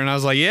motherfucker, and I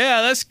was like, yeah,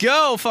 let's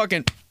go.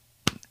 Fucking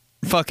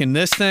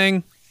this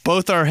thing.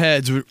 Both our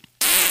heads. We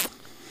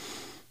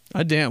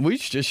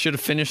just should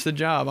have finished the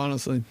job,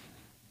 honestly.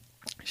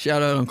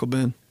 Shout out Uncle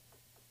Ben.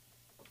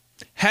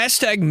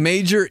 #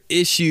 major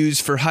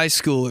issues for high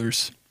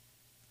schoolers.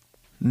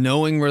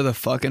 Knowing where the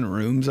fucking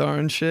rooms are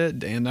and shit.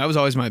 Damn, that was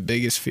always my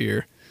biggest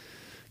fear.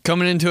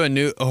 Coming into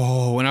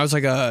when I was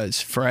like a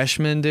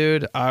freshman,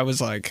 dude, I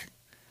was like,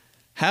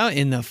 how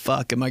in the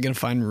fuck am I going to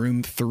find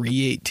room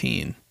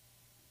 318?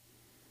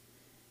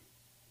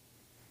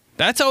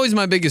 That's always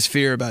my biggest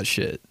fear about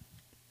shit.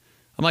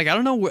 I'm like, I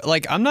don't know,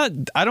 like, I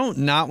don't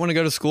not want to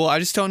go to school. I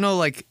just don't know,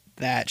 like,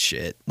 that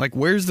shit. Like,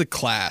 where's the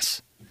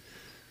class?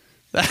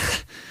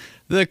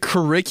 The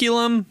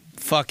curriculum,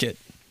 fuck it.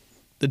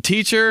 The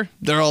teacher,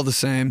 they're all the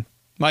same.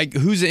 Like,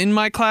 who's in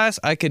my class?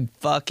 I could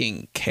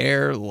fucking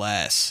care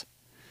less.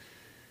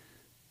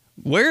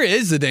 Where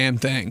is the damn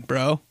thing,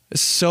 bro?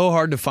 It's so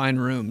hard to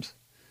find rooms.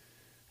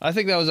 I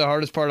think that was the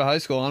hardest part of high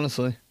school,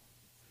 honestly.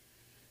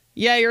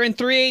 Yeah, you're in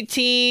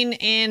 318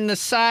 in the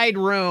side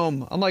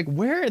room. I'm like,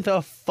 where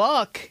the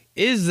fuck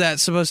is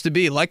that supposed to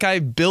be? Like I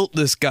built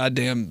this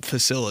goddamn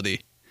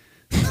facility.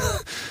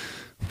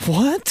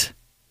 What?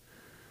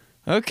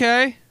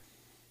 Okay.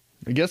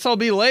 I guess I'll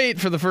be late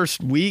for the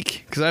first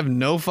week because I have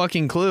no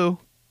fucking clue.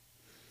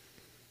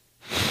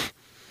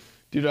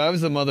 Dude, I was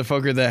the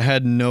motherfucker that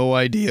had no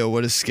idea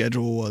what his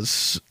schedule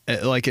was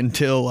like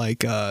until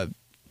the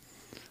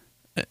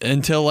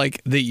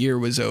year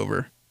was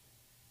over.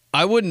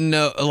 I wouldn't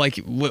know, like,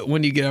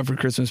 when do you get out for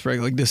Christmas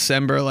break? Like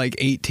December, like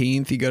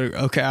 18th, you go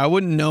to, okay, I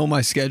wouldn't know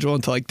my schedule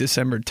until like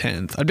December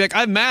 10th. I'd be like,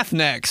 I have math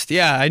next.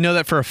 Yeah, I know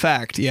that for a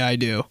fact. Yeah, I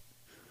do.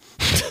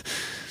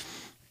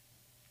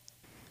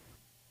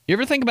 You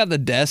ever think about the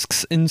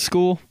desks in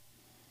school?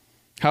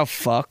 How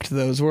fucked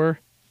those were?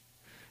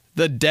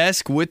 The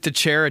desk with the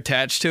chair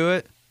attached to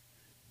it.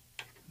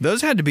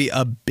 Those had to be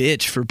a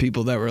bitch for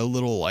people that were a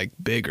little, like,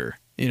 bigger,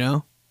 you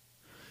know?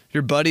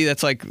 Your buddy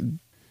that's, like,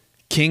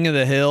 king of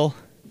the hill.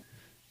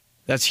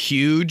 That's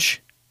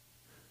huge.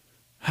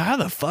 How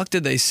the fuck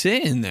did they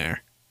sit in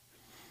there?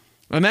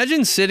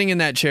 Imagine sitting in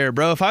that chair,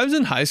 bro. If I was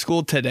in high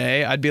school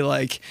today, I'd be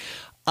like,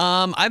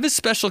 I have a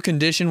special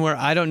condition where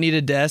I don't need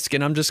a desk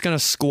and I'm just going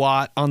to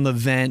squat on the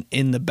vent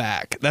in the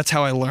back. That's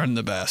how I learned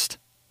the best.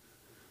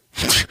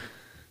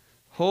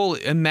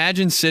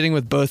 Imagine sitting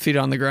with both feet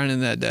on the ground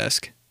in that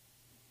desk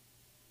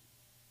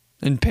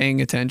and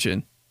paying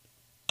attention.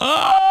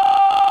 The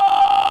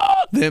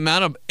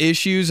amount of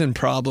issues and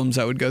problems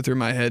that would go through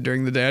my head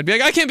during the day. I'd be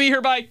like, I can't be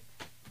here, bye.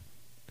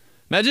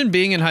 Imagine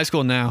being in high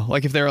school now.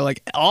 Like if they were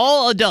like,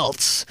 all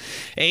adults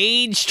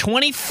age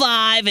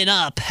 25 and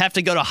up have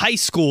to go to high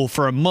school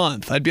for a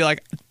month. I'd be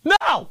like,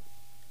 no.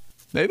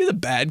 Maybe the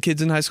bad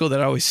kids in high school that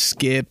always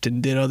skipped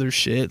and did other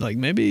shit. Like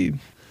maybe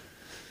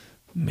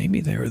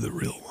they were the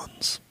real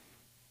ones.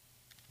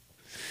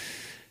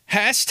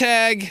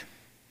 Hashtag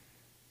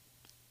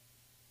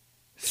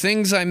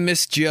things I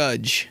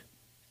misjudge.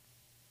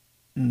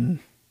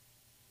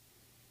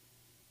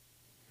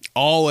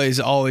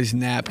 Always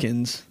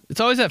napkins. It's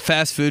always at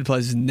fast food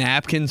places.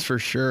 Napkins for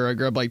sure. I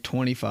grab like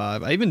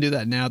 25. I even do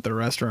that now at the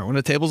restaurant. When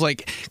the table's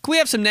like, can we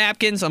have some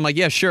napkins? I'm like,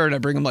 yeah, sure. And I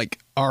bring them like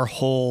our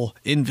whole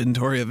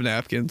inventory of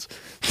napkins.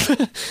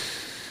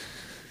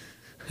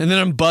 And then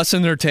I'm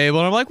bussing their table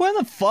and I'm like, why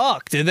the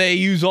fuck did they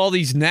use all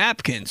these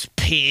napkins?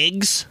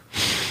 Pigs.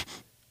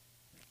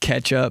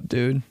 Ketchup,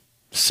 dude.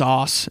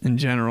 Sauce in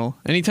general.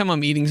 Anytime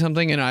I'm eating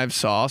something and I have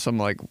sauce, I'm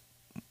like,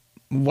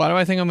 why do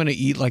I think I'm going to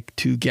eat like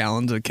 2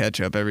 gallons of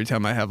ketchup every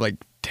time I have like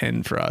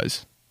 10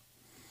 fries?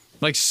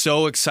 Like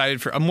so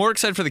excited I'm more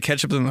excited for the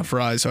ketchup than the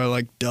fries, so I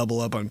like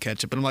double up on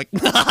ketchup and I'm like,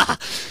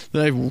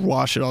 then I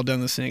wash it all down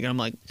the sink and I'm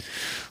like,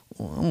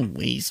 well, I'm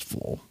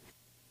wasteful.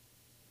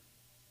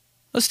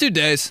 Let's do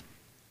days.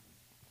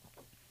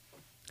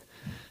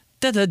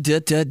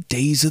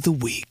 Days of the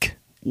week.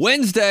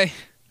 Wednesday.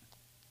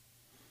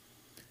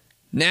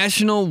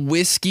 National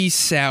Whiskey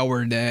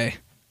Sour Day.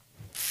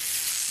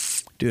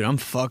 Dude, I'm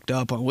fucked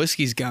up.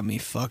 Whiskey's got me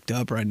fucked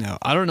up right now.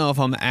 I don't know if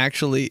I'm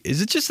actually...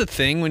 Is it just a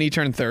thing when you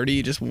turn 30,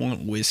 you just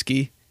want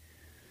whiskey?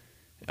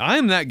 I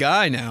am that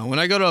guy now. When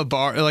I go to a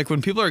bar, like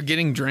when people are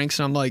getting drinks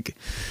and I'm like...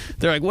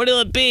 They're like, what'll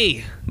it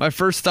be? My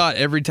first thought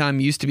every time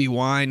used to be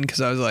wine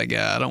because I was like,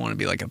 yeah, I don't want to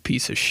be like a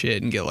piece of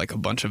shit and get like a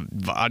bunch of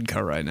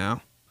vodka right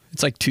now.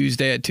 It's like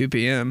Tuesday at 2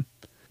 p.m.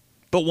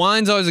 But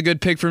wine's always a good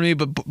pick for me,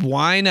 but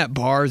wine at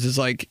bars is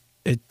like...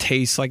 It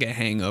tastes like a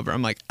hangover.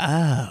 I'm like,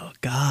 oh,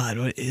 God,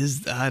 what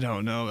is... I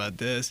don't know about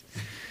this.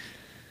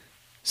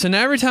 So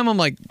now every time I'm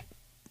like,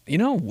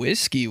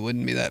 whiskey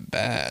wouldn't be that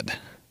bad.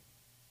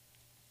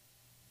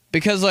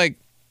 Because, like,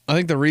 I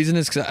think the reason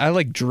is because I,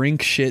 like,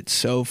 drink shit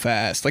so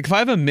fast. Like, if I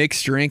have a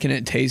mixed drink and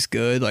it tastes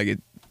good, like,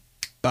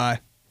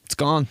 bye. It's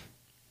gone.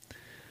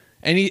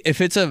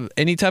 If it's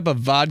any type of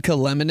vodka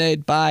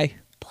lemonade, bye.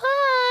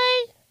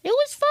 Bye. It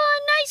was fun.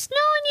 Nice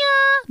knowing ya.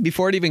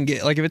 Before it even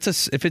get, like,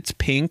 if it's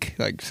pink,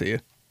 like, see you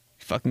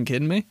fucking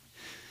kidding me?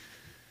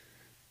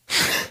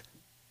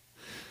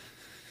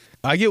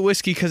 I get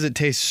whiskey because it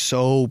tastes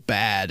so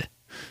bad.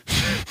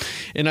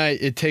 And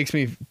it takes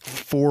me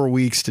 4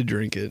 weeks to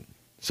drink it.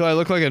 So I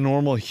look like a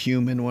normal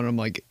human when I'm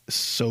like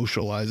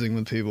socializing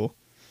with people.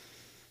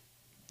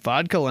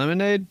 Vodka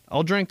lemonade,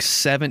 I'll drink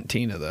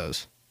 17 of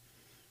those.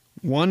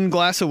 1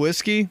 glass of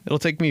whiskey, it'll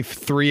take me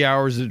 3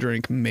 hours to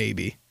drink,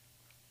 maybe.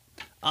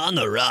 On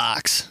the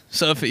rocks.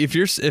 So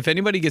if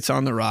anybody gets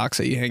on the rocks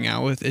that you hang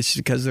out with, it's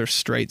because they're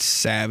straight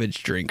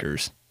savage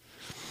drinkers.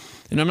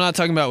 And I'm not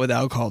talking about with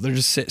alcohol. They're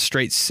just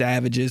straight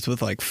savages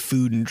with like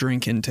food and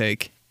drink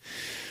intake.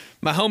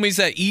 My homies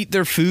that eat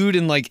their food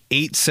in like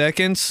 8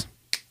 seconds,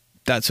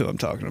 that's who I'm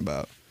talking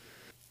about.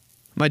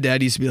 My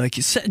dad used to be like,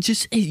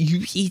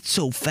 you eat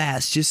so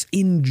fast, just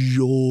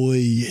enjoy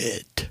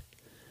it.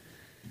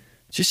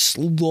 Just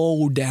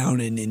slow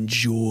down and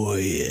enjoy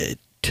it.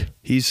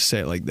 He used to say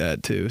it like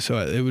that too, so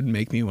it would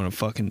make me want to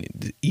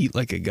fucking eat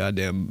like a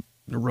goddamn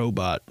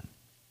robot.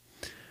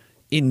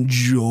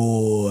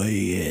 Enjoy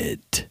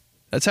it.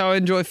 That's how I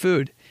enjoy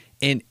food.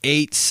 In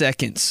 8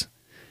 seconds.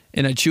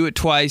 And I chew it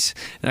twice,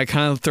 and I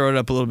kind of throw it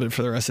up a little bit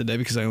for the rest of the day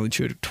because I only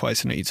chew it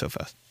twice and I eat so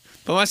fast.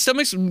 But my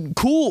stomach's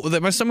cool.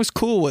 My stomach's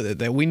cool with it.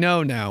 That we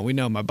know now. We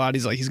know my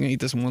body's like, he's gonna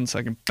eat this in 1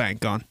 second. Bang,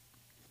 gone.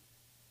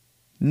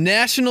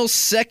 National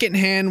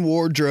Secondhand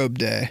Wardrobe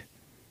Day.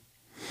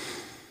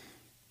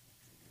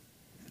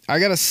 I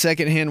got a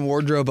secondhand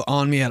wardrobe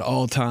on me at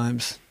all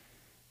times.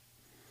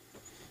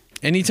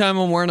 Anytime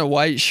I'm wearing a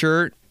white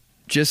shirt,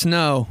 just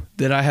know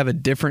that I have a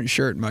different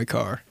shirt in my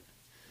car.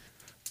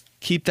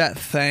 Keep that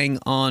thing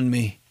on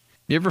me.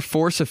 You ever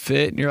force a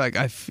fit and you're like,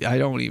 I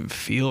don't even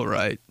feel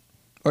right?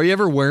 Or you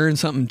ever wearing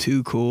something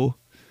too cool?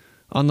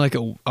 On like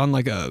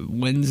a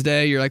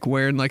Wednesday, you're like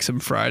wearing like some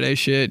Friday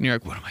shit and you're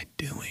like, what am I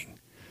doing?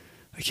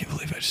 I can't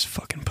believe I just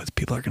fucking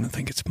people are going to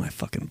think it's my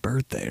fucking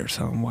birthday or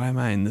something. Why am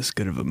I in this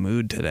good of a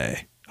mood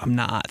today? I'm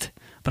not,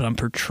 but I'm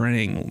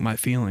portraying my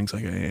feelings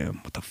like I am.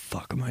 What the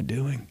fuck am I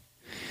doing?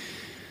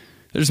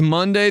 There's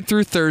Monday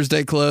through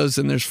Thursday close,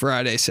 and there's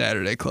Friday,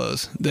 Saturday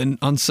close. Then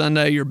on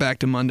Sunday, you're back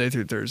to Monday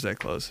through Thursday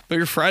close. But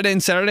your Friday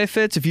and Saturday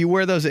fits, if you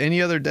wear those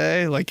any other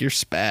day, like you're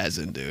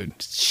spazzing, dude.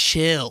 Just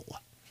chill.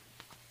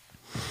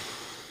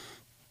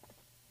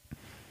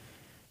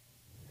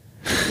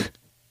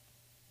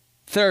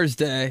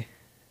 Thursday.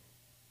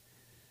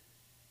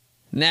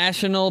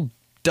 National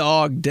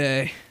Dog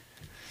Day.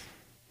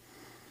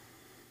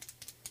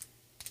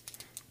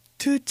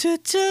 Toot,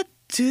 toot, toot,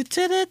 toot,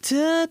 toot, toot,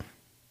 toot.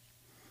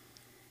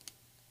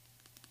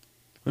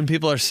 When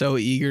people are so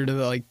eager to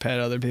like pet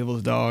other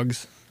people's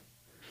dogs.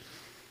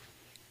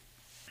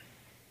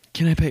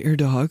 Can I pet your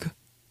dog?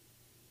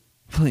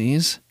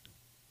 Please?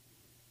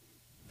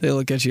 They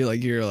look at you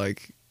like you're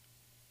like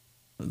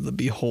the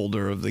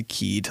beholder of the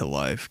key to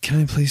life.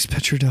 Can I please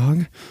pet your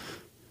dog?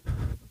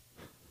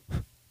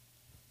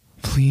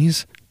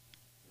 Please?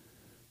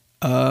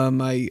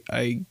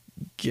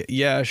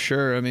 Yeah,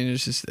 sure. I mean,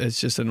 it's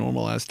just a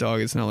normal ass dog.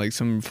 It's not like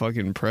some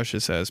fucking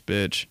precious ass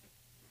bitch.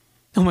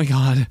 Oh my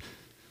God.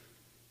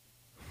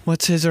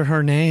 What's his or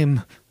her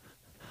name?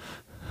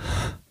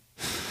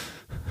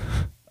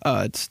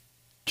 It's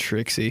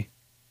Trixie.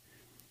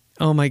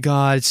 Oh my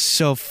God, it's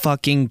so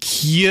fucking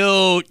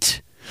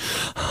cute.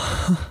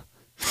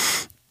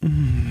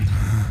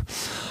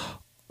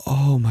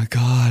 Oh my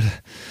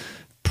God.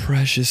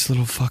 Precious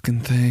little fucking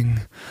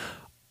thing.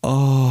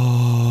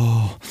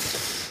 Oh.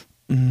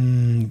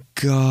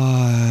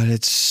 God,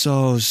 it's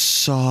so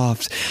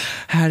soft.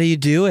 How do you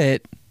do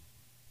it?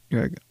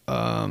 You're like,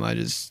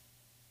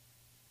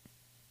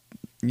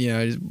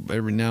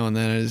 every now and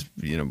then I just,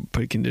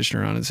 put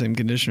conditioner on it. Same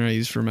conditioner I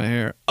use for my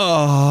hair.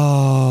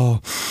 Oh,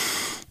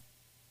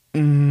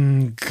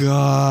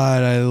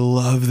 God, I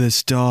love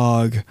this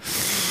dog.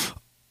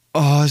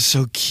 Oh, it's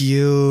so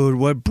cute.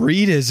 What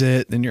breed is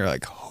it? Then you're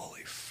like,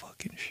 holy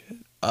fucking shit.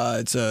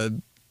 It's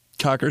a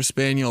Cocker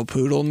Spaniel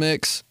Poodle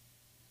mix.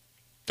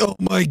 Oh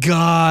my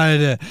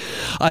God.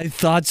 I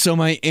thought so.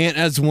 My aunt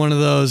has one of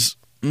those.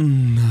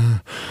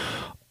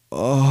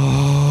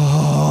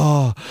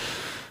 Oh.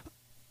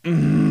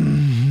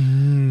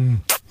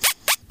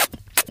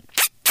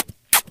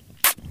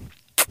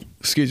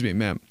 Excuse me,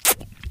 ma'am.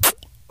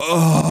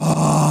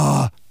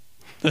 Oh.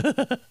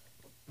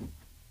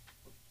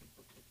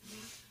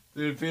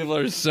 Dude, people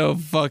are so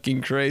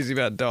fucking crazy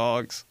about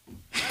dogs.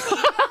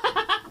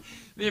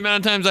 The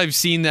amount of times I've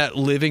seen that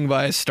living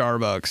by a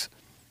Starbucks.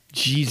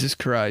 Jesus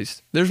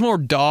Christ. There's more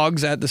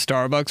dogs at the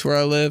Starbucks where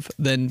I live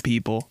than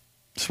people.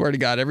 Swear to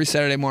God, every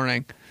Saturday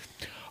morning.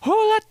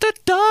 Oh, let the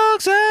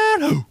dogs out.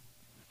 Oh.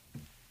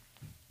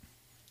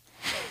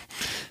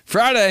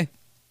 Friday.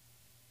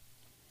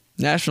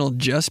 National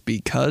Just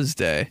Because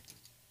Day.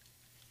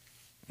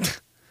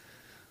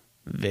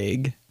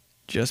 Vague.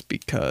 Just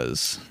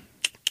because.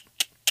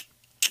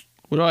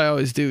 What do I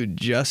always do?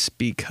 Just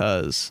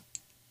because.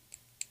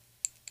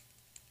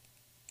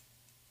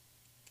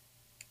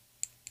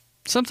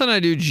 Something I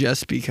do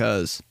just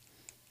because.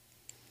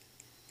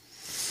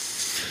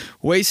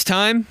 Waste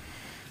time?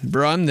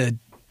 Bro, I'm the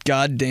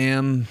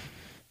goddamn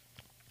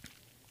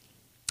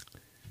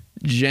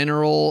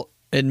General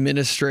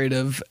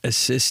Administrative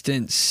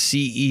Assistant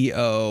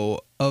CEO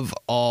of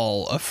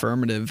all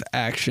affirmative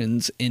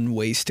actions in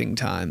wasting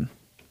time.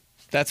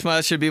 That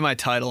should be my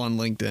title on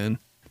LinkedIn.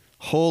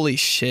 Holy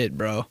shit,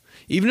 bro.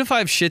 Even if I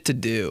have shit to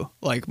do,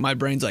 like my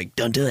brain's like,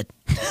 don't do it.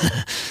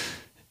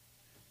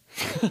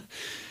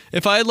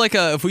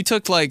 If we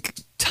took like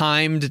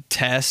timed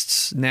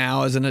tests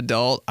now as an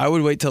adult, I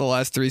would wait till the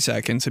last 3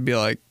 seconds and be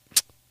like,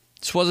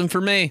 this wasn't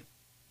for me.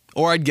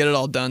 Or I'd get it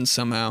all done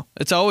somehow.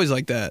 It's always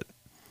like that.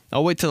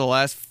 I'll wait till the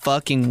last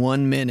fucking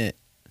 1 minute.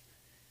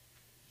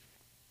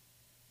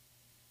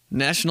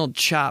 National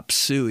Chop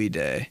Suey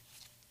Day.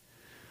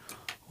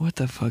 What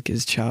the fuck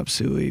is Chop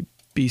Suey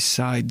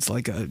besides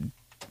like a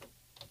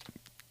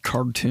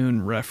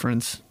cartoon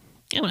reference?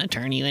 I'm going to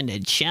turn you into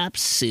Chop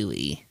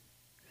Suey.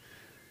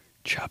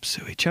 Chop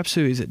suey. Chop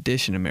suey is a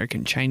dish in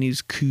American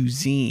Chinese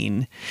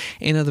cuisine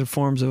and other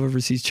forms of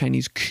overseas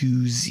Chinese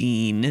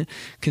cuisine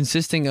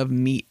consisting of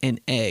meat and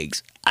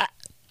eggs.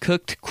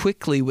 Cooked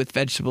quickly with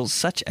vegetables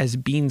such as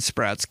bean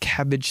sprouts,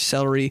 cabbage,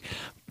 celery,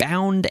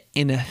 bound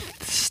in a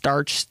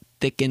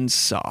starch-thickened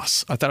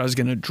sauce. I thought I was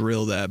going to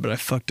drill that, but I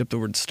fucked up the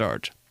word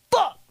starch.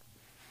 Fuck!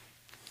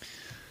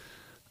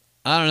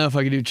 I don't know if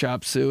I could do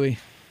chop suey.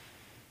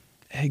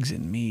 Eggs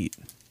and meat.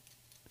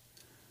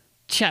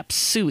 Chop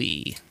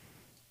Suey.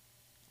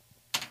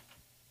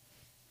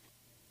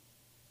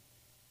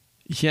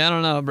 Yeah, I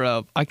don't know,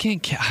 bro. I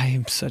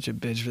am such a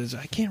bitch for this.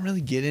 I can't really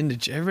get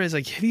into. Everybody's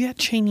like, have you had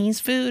Chinese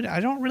food?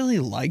 I don't really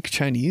like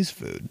Chinese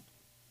food.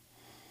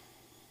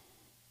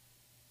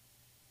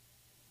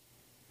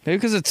 Maybe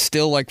because it's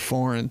still like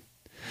foreign.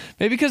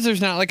 Maybe because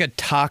there's not like a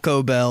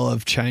Taco Bell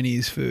of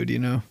Chinese food, you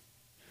know?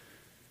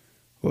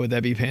 What would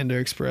that be, Panda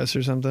Express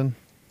or something?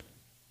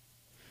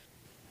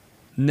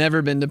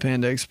 Never been to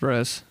Panda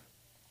Express.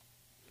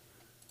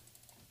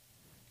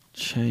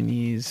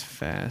 Chinese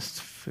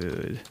fast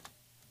food.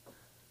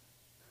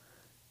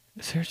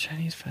 Is there a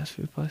Chinese fast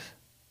food place?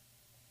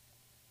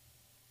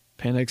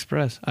 Panda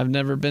Express. I've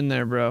never been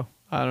there, bro.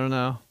 I don't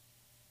know.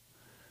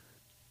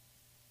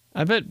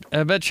 I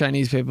bet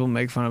Chinese people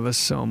make fun of us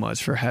so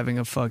much for having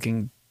a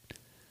fucking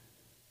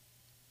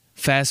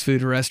fast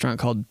food restaurant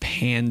called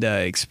Panda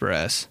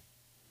Express.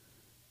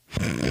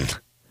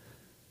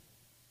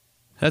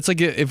 That's like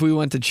if we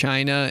went to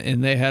China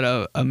and they had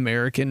a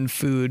American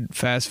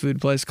fast food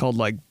place called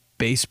like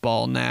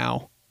Baseball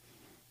Now.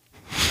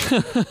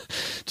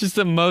 Just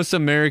the most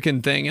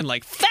American thing, and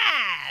like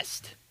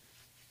fast.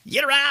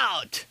 Get her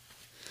out.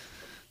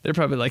 They're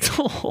probably like,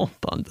 oh,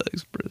 Panda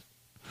Express.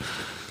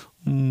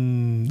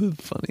 The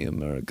funny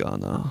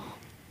Americana.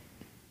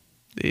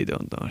 They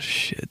don't know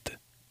shit.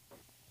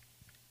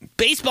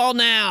 Baseball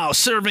Now,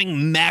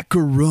 serving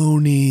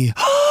macaroni.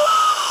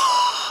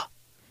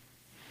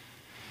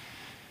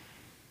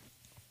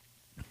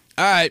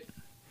 All right.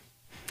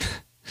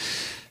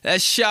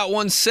 That's Shot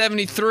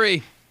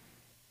 173.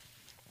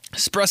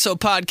 Espresso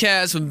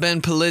Podcast with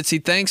Ben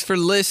Polizzi. Thanks for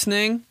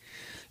listening.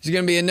 There's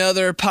going to be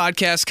another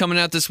podcast coming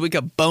out this week.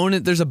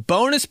 There's a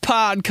bonus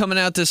pod coming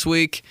out this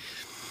week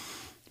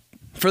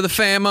for the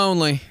fam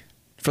only,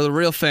 for the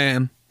real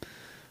fam,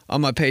 on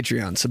my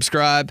Patreon.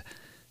 Subscribe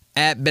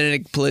at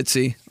Benedict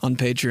Polizzi on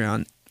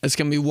Patreon. It's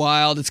going to be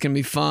wild. It's going to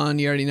be fun.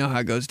 You already know how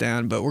it goes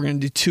down, but we're going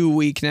to do 2 a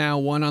week now,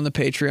 one on the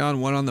Patreon,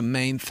 one on the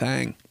main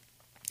thing.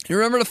 And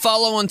remember to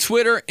follow on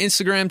Twitter,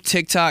 Instagram,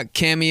 TikTok,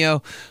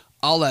 Cameo,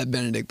 all that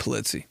Benedict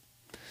Polizzi.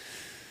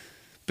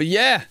 But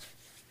yeah,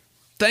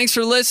 thanks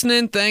for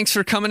listening. Thanks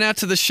for coming out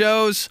to the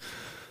shows,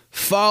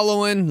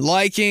 following,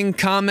 liking,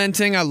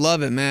 commenting. I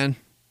love it, man.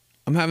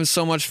 I'm having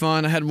so much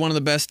fun. I had one of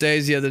the best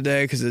days the other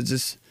day because it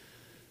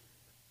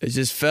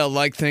just felt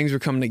like things were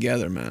coming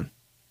together, man.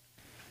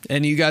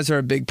 And you guys are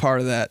a big part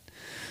of that.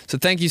 So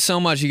thank you so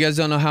much. You guys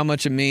don't know how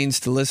much it means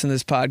to listen to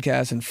this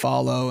podcast and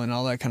follow and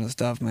all that kind of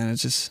stuff, man.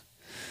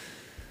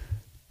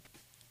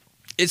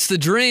 It's the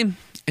dream,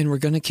 and we're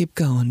going to keep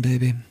going,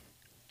 baby.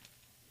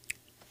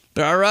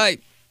 But all right,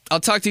 I'll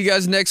talk to you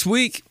guys next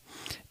week.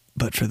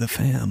 But for the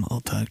fam,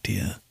 I'll talk to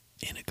you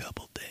in a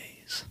couple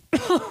days.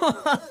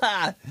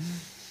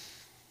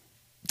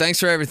 Thanks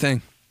for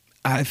everything.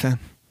 All right, fam.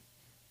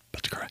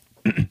 About to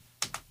cry.